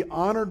God could be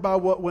honored by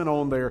what went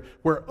on there,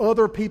 where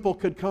other people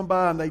could come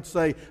by and they'd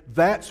say,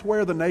 that's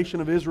where the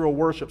nation of Israel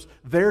worships.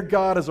 Their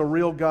God is a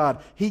real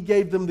God. He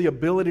gave them the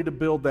ability to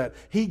build that.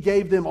 He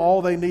gave them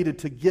all they needed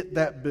to get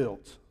that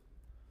built.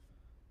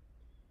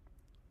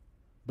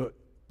 But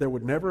there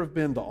would never have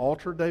been the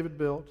altar David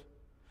built.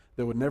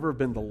 There would never have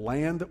been the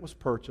land that was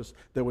purchased.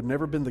 There would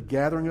never have been the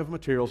gathering of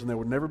materials. And there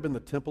would never have been the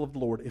temple of the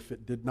Lord if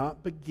it did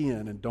not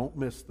begin, and don't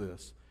miss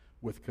this,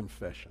 with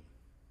confession.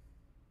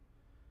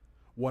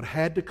 What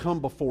had to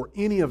come before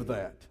any of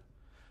that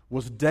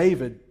was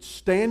David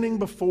standing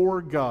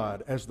before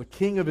God as the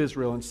king of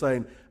Israel and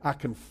saying, I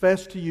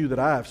confess to you that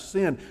I have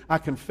sinned. I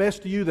confess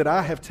to you that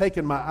I have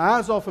taken my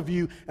eyes off of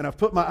you and I've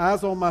put my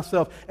eyes on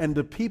myself, and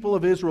the people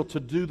of Israel to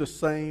do the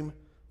same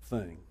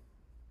thing.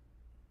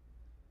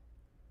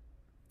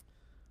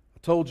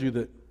 Told you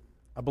that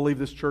I believe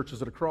this church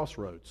is at a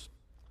crossroads.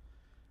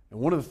 And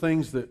one of the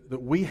things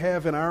that we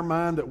have in our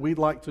mind that we'd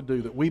like to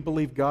do, that we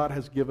believe God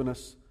has given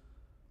us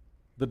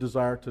the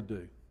desire to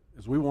do,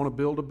 is we want to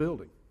build a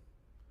building.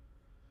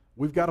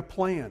 We've got a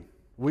plan.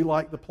 We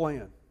like the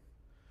plan.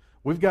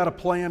 We've got a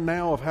plan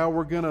now of how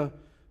we're going to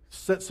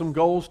set some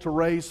goals to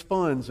raise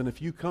funds. And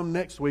if you come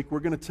next week,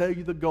 we're going to tell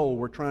you the goal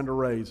we're trying to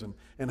raise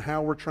and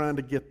how we're trying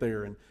to get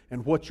there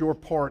and what your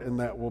part in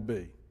that will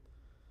be.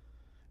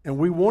 And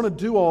we want to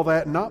do all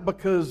that not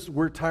because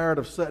we're tired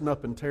of setting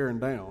up and tearing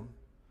down.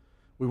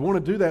 We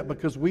want to do that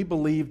because we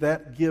believe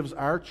that gives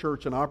our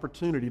church an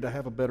opportunity to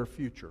have a better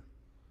future,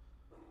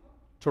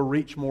 to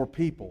reach more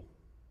people,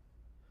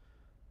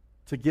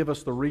 to give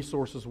us the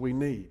resources we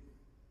need.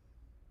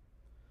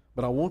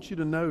 But I want you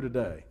to know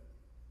today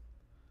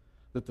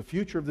that the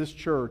future of this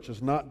church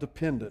is not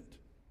dependent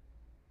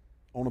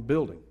on a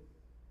building.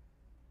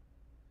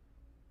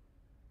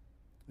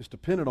 It's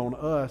dependent on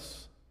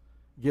us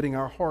getting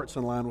our hearts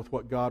in line with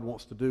what God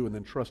wants to do and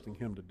then trusting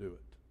Him to do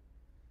it.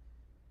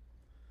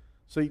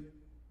 See,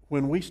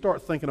 when we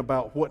start thinking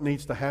about what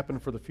needs to happen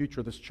for the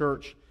future of this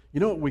church, you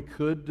know what we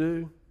could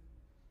do?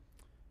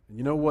 And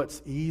you know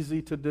what's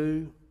easy to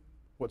do?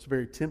 What's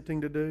very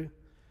tempting to do?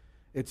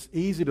 It's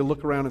easy to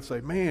look around and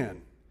say,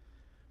 man,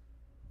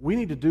 we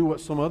need to do what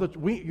some other...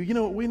 You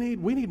know what we need?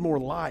 We need more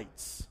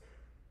lights.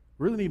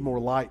 We really need more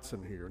lights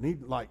in here. We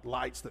need like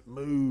lights that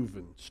move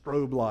and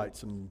strobe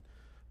lights and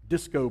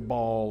disco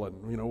ball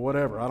and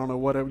whatever. I don't know,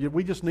 whatever.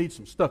 We just need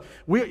some stuff.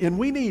 We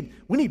need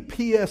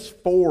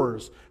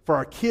PS4s for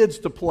our kids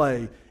to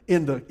play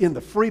in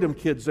the Freedom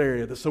Kids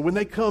area. So when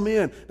they come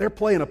in, they're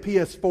playing a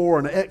PS4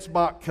 and an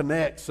Xbox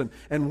Connects,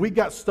 and we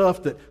got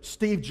stuff that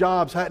Steve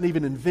Jobs hadn't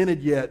even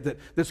invented yet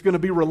that's going to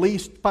be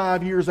released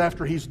 5 years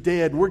after he's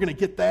dead. We're going to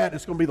get that.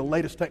 It's going to be the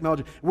latest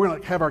technology. We're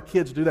going to have our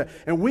kids do that.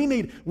 And we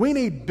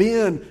need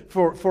Ben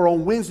for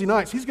on Wednesday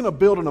nights. He's going to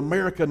build an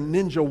American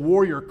Ninja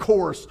Warrior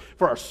course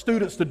for our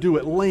students to do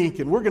at Link,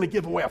 and we're going to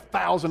give away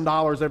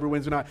 $1,000 every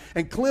Wednesday night.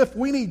 And Cliff,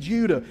 we need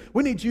you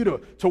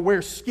to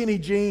wear skinny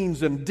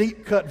jeans and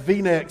deep cut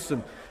V-necks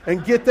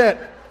and get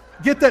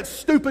that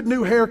stupid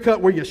new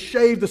haircut where you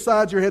shave the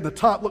sides of your head and the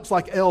top looks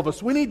like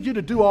Elvis. We need you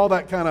to do all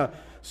that kind of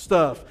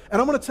stuff. And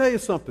I'm going to tell you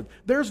something.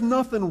 There's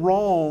nothing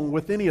wrong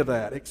with any of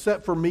that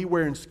except for me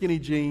wearing skinny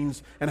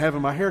jeans and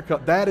having my hair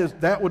cut.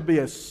 That would be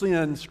a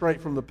sin straight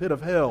from the pit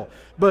of hell.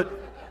 But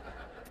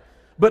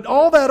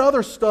all that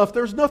other stuff,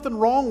 there's nothing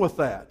wrong with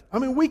that. I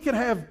mean, we could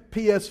have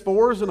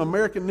PS4s and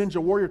American Ninja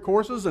Warrior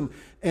courses and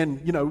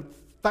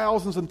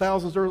thousands and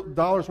thousands of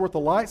dollars worth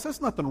of lights.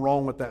 There's nothing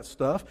wrong with that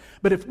stuff.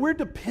 But if we're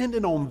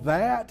dependent on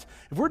that,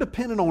 if we're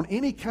dependent on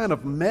any kind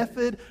of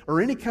method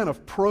or any kind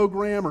of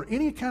program or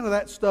any kind of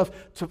that stuff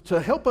to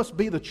help us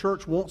be the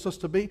church wants us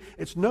to be,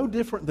 it's no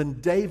different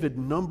than David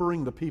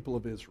numbering the people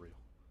of Israel.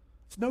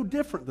 It's no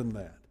different than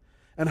that.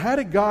 And how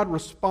did God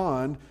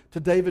respond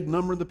to David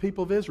numbering the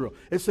people of Israel?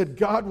 It said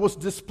God was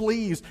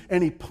displeased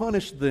and He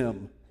punished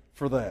them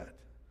for that.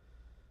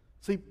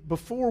 See,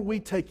 before we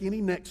take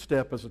any next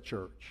step as a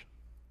church,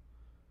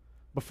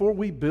 before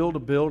we build a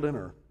building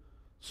or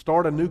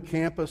start a new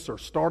campus or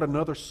start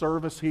another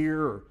service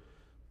here or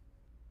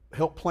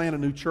help plant a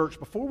new church,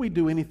 before we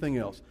do anything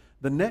else,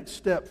 the next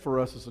step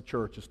for us as a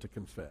church is to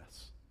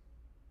confess.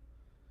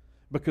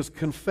 Because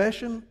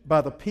confession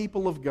by the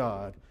people of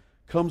God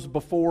comes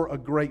before a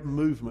great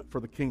movement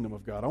for the kingdom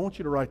of God. I want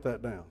you to write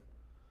that down.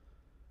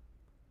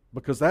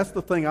 Because that's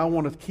the thing I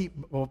want to keep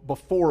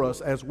before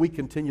us as we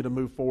continue to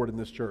move forward in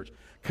this church.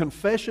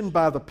 Confession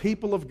by the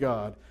people of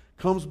God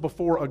comes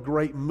before a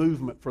great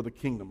movement for the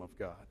kingdom of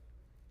God.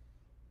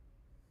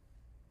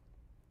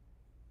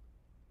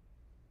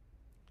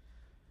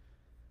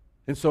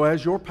 And so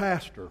as your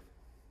pastor,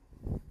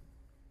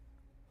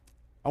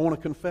 I want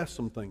to confess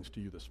some things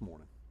to you this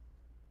morning.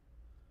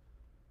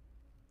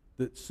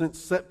 That since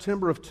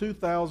September of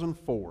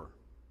 2004,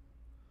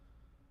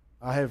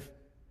 I have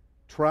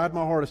tried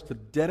my hardest to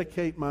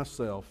dedicate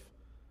myself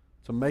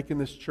to making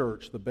this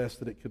church the best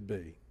that it could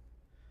be.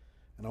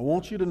 And I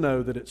want you to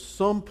know that at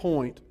some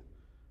point,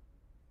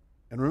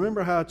 and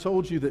remember how I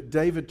told you that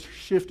David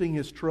shifting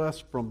his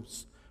trust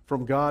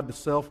from God to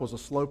self was a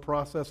slow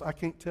process? I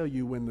can't tell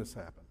you when this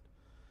happened.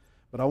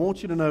 But I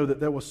want you to know that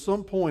there was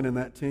some point in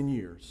that 10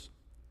 years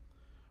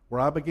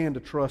where I began to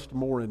trust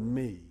more in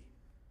me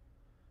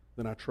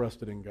than I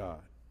trusted in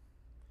God.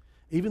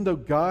 Even though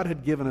God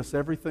had given us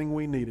everything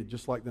we needed,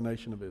 just like the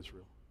nation of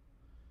Israel.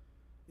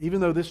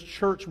 Even though this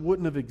church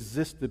wouldn't have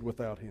existed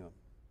without Him.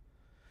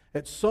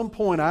 At some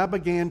point I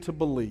began to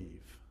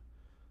believe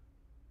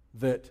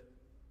that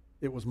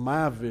it was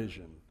my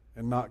vision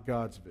and not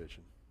God's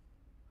vision.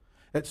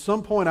 At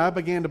some point I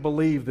began to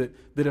believe that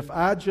if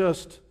I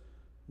just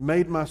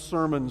made my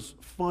sermons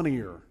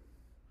funnier,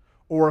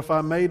 or if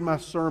I made my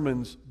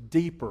sermons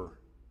deeper,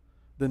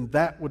 then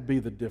that would be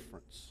the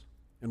difference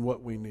in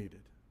what we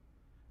needed.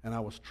 And I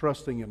was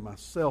trusting in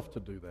myself to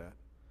do that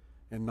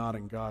and not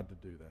in God to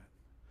do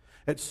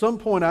that. At some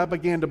point I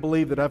began to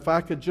believe that if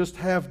I could just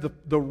have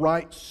the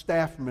right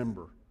staff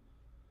member,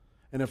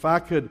 and if I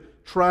could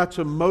try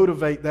to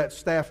motivate that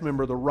staff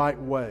member the right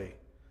way,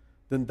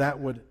 then that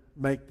would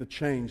make the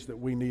change that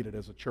we needed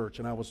as a church.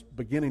 And I was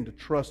beginning to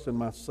trust in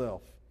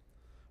myself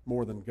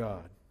more than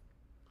God.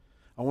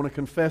 I want to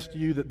confess to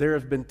you that there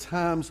have been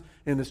times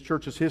in this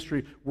church's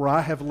history where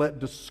I have let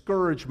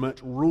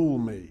discouragement rule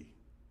me.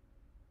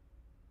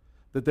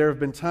 That there have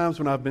been times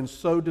when I've been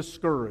so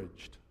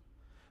discouraged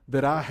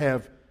that I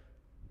have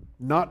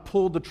not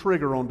pulled the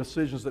trigger on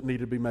decisions that needed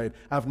to be made.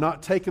 I've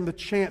not taken the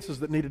chances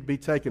that needed to be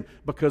taken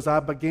because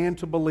I began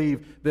to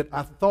believe that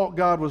I thought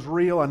God was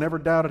real. I never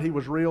doubted He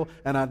was real,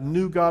 and I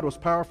knew God was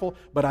powerful,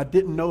 but I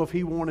didn't know if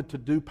He wanted to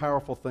do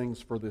powerful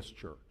things for this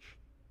church.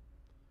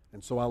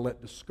 And so I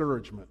let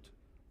discouragement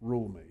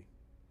rule me.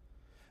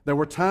 There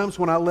were times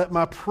when I let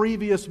my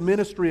previous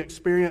ministry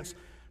experience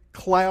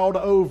cloud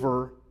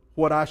over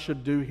what I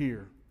should do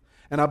here.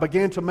 And I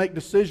began to make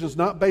decisions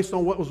not based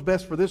on what was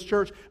best for this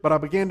church, but I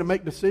began to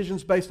make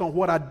decisions based on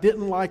what I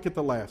didn't like at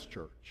the last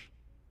church.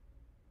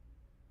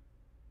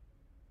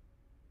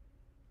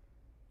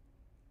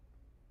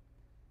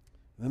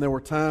 And then there were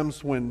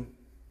times when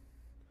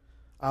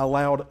I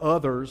allowed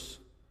others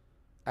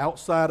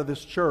outside of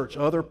this church,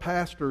 other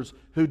pastors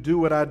who do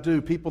what I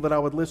do, people that I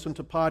would listen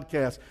to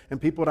podcasts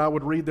and people that I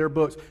would read their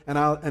books,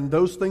 and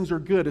those things are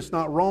good. It's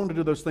not wrong to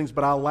do those things,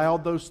 but I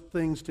allowed those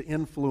things to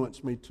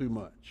influence me too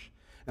much.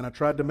 And I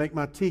tried to make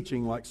my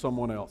teaching like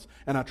someone else.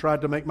 And I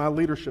tried to make my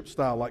leadership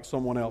style like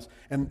someone else.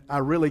 And I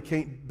really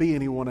can't be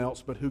anyone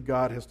else but who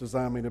God has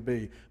designed me to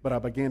be. But I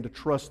began to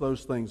trust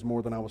those things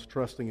more than I was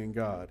trusting in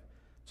God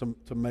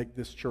to make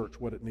this church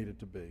what it needed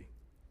to be.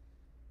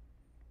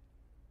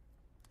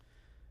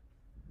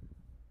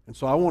 And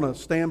so I want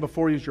to stand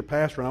before you as your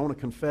pastor and I want to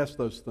confess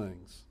those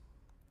things.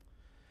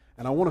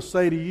 And I want to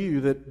say to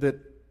you that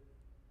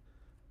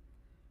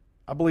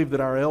I believe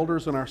that our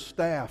elders and our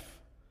staff,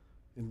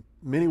 in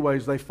many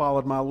ways, they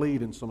followed my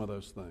lead in some of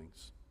those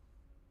things.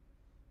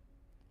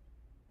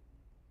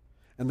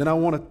 And then I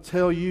want to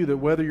tell you that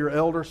whether you're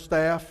elder,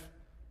 staff,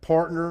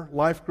 partner,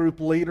 life group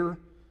leader,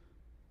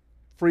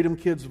 Freedom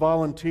Kids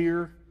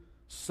volunteer,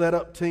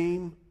 setup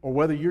team, or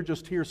whether you're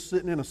just here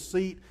sitting in a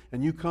seat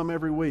and you come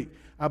every week,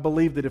 I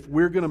believe that if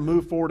we're going to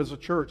move forward as a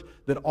church,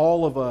 that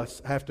all of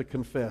us have to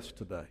confess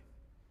today.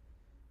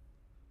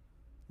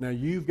 Now,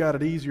 you've got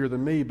it easier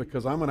than me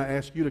because I'm going to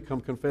ask you to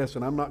come confess,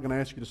 and I'm not going to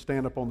ask you to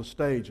stand up on the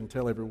stage and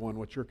tell everyone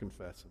what you're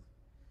confessing.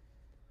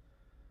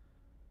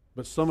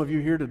 But some of you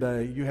here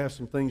today, you have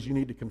some things you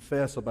need to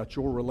confess about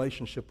your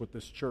relationship with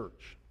this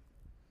church.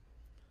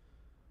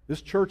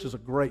 This church is a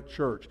great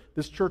church.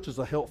 This church is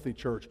a healthy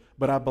church.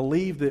 But I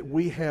believe that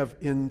we have,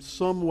 in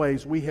some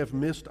ways, we have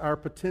missed our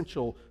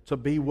potential to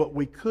be what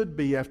we could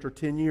be after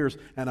 10 years.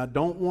 And I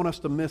don't want us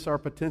to miss our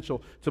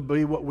potential to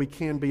be what we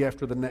can be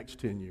after the next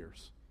 10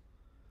 years.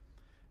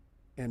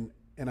 And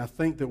I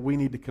think that we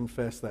need to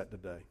confess that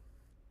today.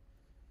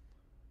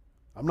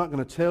 I'm not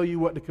going to tell you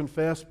what to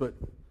confess, but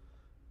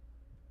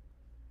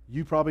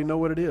you probably know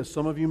what it is.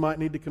 Some of you might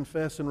need to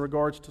confess in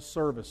regards to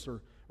service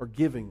or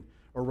giving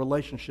or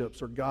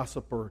relationships or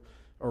gossip or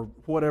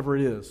whatever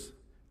it is.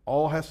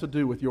 All has to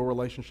do with your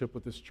relationship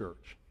with this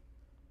church.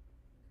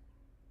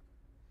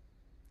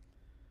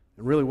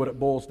 And really what it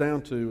boils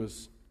down to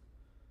is,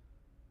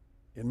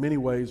 in many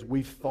ways,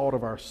 we've thought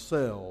of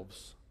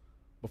ourselves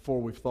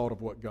before we've thought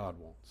of what God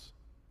wants.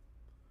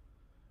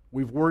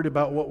 We've worried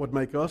about what would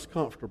make us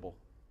comfortable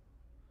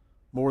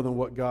more than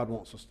what God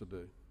wants us to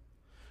do.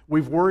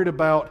 We've worried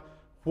about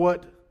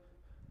what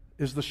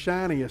is the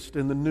shiniest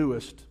and the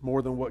newest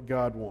more than what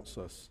God wants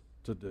us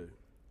to do.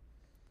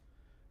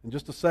 In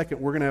just a second,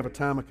 we're going to have a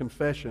time of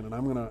confession, and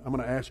I'm going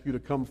to ask you to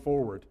come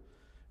forward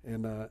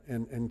and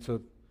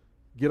to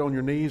get on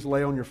your knees,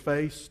 lay on your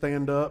face,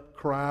 stand up,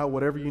 cry,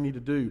 whatever you need to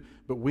do.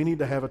 But we need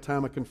to have a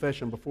time of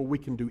confession before we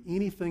can do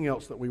anything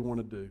else that we want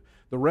to do.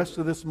 The rest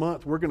of this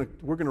month, we're going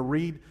to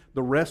read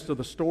the rest of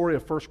the story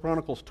of 1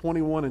 Chronicles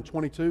 21 and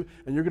 22,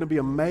 and you're going to be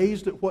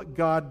amazed at what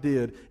God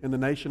did in the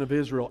nation of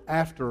Israel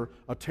after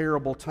a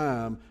terrible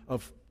time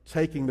of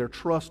taking their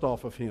trust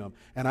off of Him.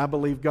 And I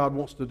believe God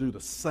wants to do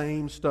the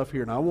same stuff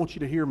here. And I want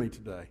you to hear me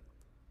today.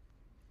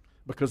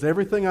 Because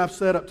everything I've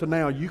said up to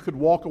now, you could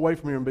walk away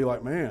from here and be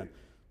like, man,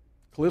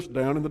 Cliff's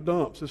down in the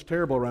dumps. It's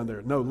terrible around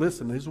there. No,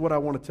 listen, this is what I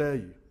want to tell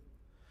you.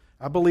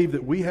 I believe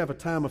that we have a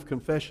time of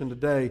confession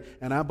today,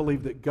 and I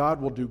believe that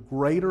God will do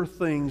greater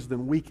things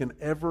than we can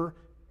ever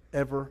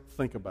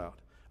think about.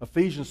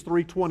 Ephesians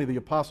 3:20, the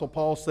Apostle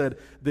Paul said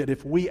that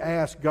if we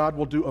ask, God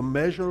will do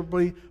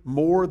immeasurably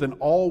more than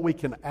all we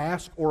can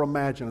ask or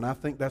imagine. And I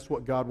think that's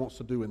what God wants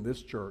to do in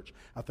this church.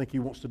 I think He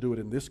wants to do it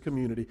in this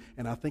community,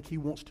 and I think He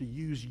wants to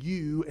use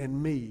you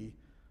and me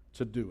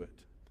to do it.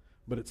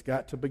 But it's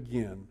got to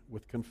begin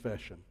with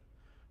confession.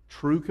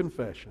 True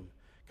confession.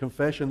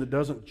 Confession that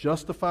doesn't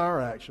justify our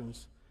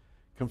actions.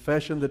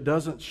 Confession that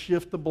doesn't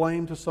shift the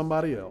blame to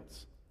somebody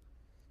else.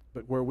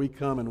 But where we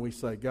come and we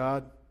say,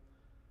 God,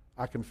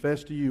 I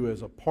confess to you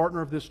as a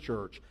partner of this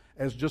church,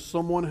 as just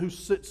someone who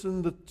sits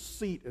in the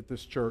seat at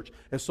this church,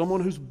 as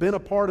someone who's been a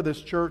part of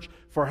this church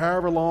for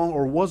however long,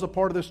 or was a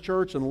part of this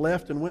church and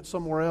left and went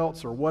somewhere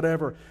else or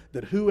whatever,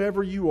 that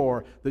whoever you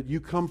are, that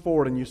you come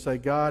forward and you say,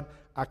 God,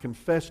 I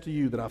confess to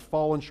you that I've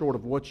fallen short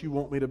of what you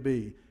want me to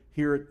be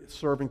here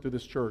serving through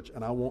this church,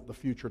 and I want the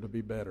future to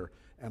be better,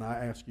 and I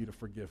ask you to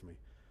forgive me.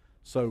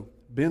 So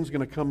Ben's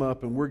going to come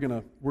up, and we're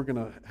going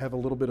to have a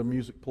little bit of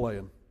music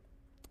playing,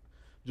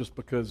 just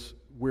because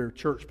we're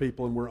church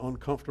people and we're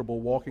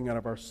uncomfortable walking out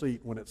of our seat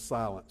when it's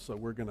silent. So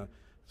we're going to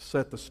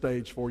set the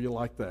stage for you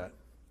like that.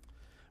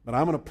 But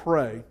I'm going to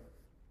pray,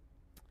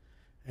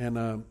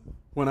 and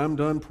when I'm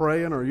done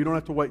praying, or you don't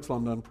have to wait till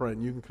I'm done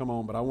praying, you can come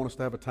on, but I want us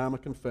to have a time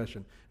of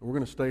confession, and we're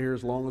going to stay here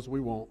as long as we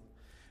want.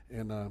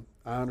 And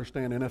I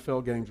understand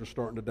NFL games are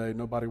starting today.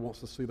 Nobody wants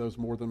to see those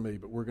more than me,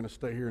 but we're going to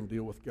stay here and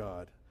deal with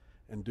God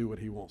and do what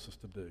He wants us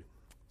to do.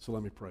 So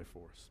let me pray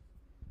for us.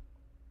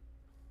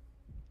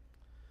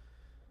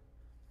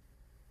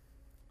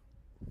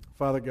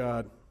 Father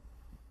God,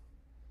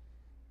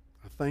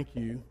 I thank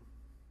you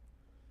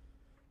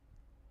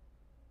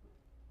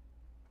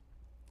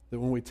that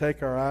when we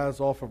take our eyes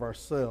off of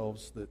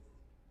ourselves, that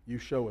you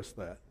show us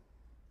that.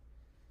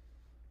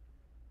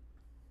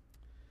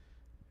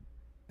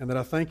 And that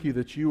I thank you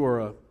that you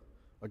are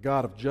a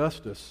God of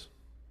justice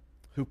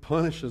who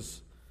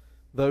punishes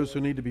those who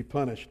need to be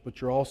punished,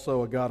 but you're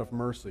also a God of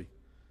mercy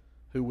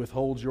who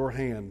withholds your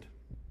hand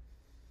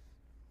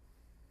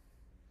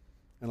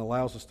and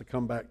allows us to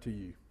come back to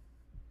you.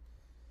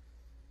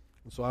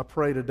 And so I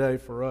pray today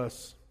for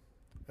us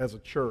as a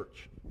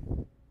church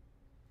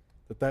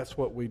that that's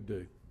what we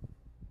do.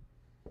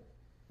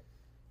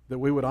 That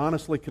we would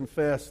honestly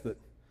confess that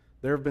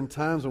there have been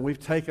times when we've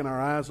taken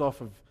our eyes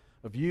off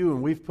of you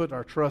and we've put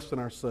our trust in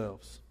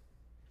ourselves.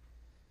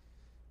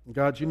 And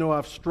God, you know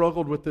I've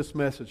struggled with this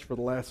message for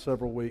the last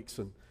several weeks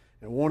and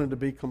wanted to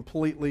be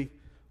completely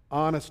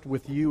honest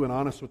with you and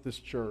honest with this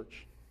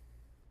church.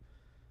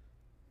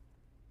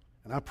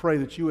 And I pray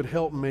that you would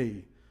help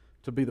me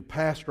to be the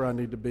pastor I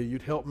need to be.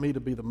 You'd help me to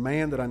be the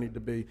man that I need to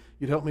be.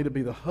 You'd help me to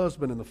be the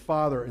husband and the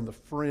father and the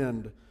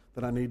friend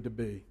that I need to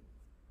be.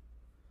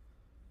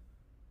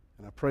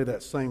 And I pray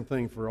that same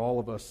thing for all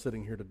of us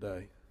sitting here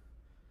today,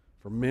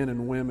 for men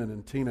and women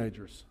and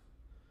teenagers,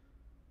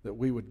 that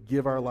we would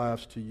give our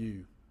lives to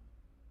you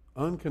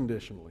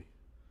unconditionally,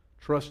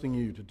 trusting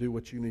you to do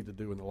what you need to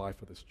do in the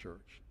life of this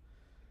church.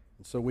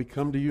 And so we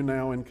come to you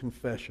now in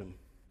confession,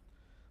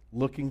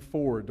 looking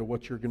forward to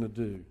what you're going to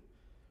do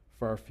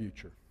for our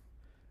future.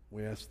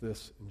 We ask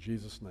this in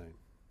Jesus' name.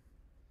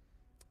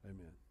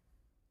 Amen.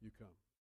 You come.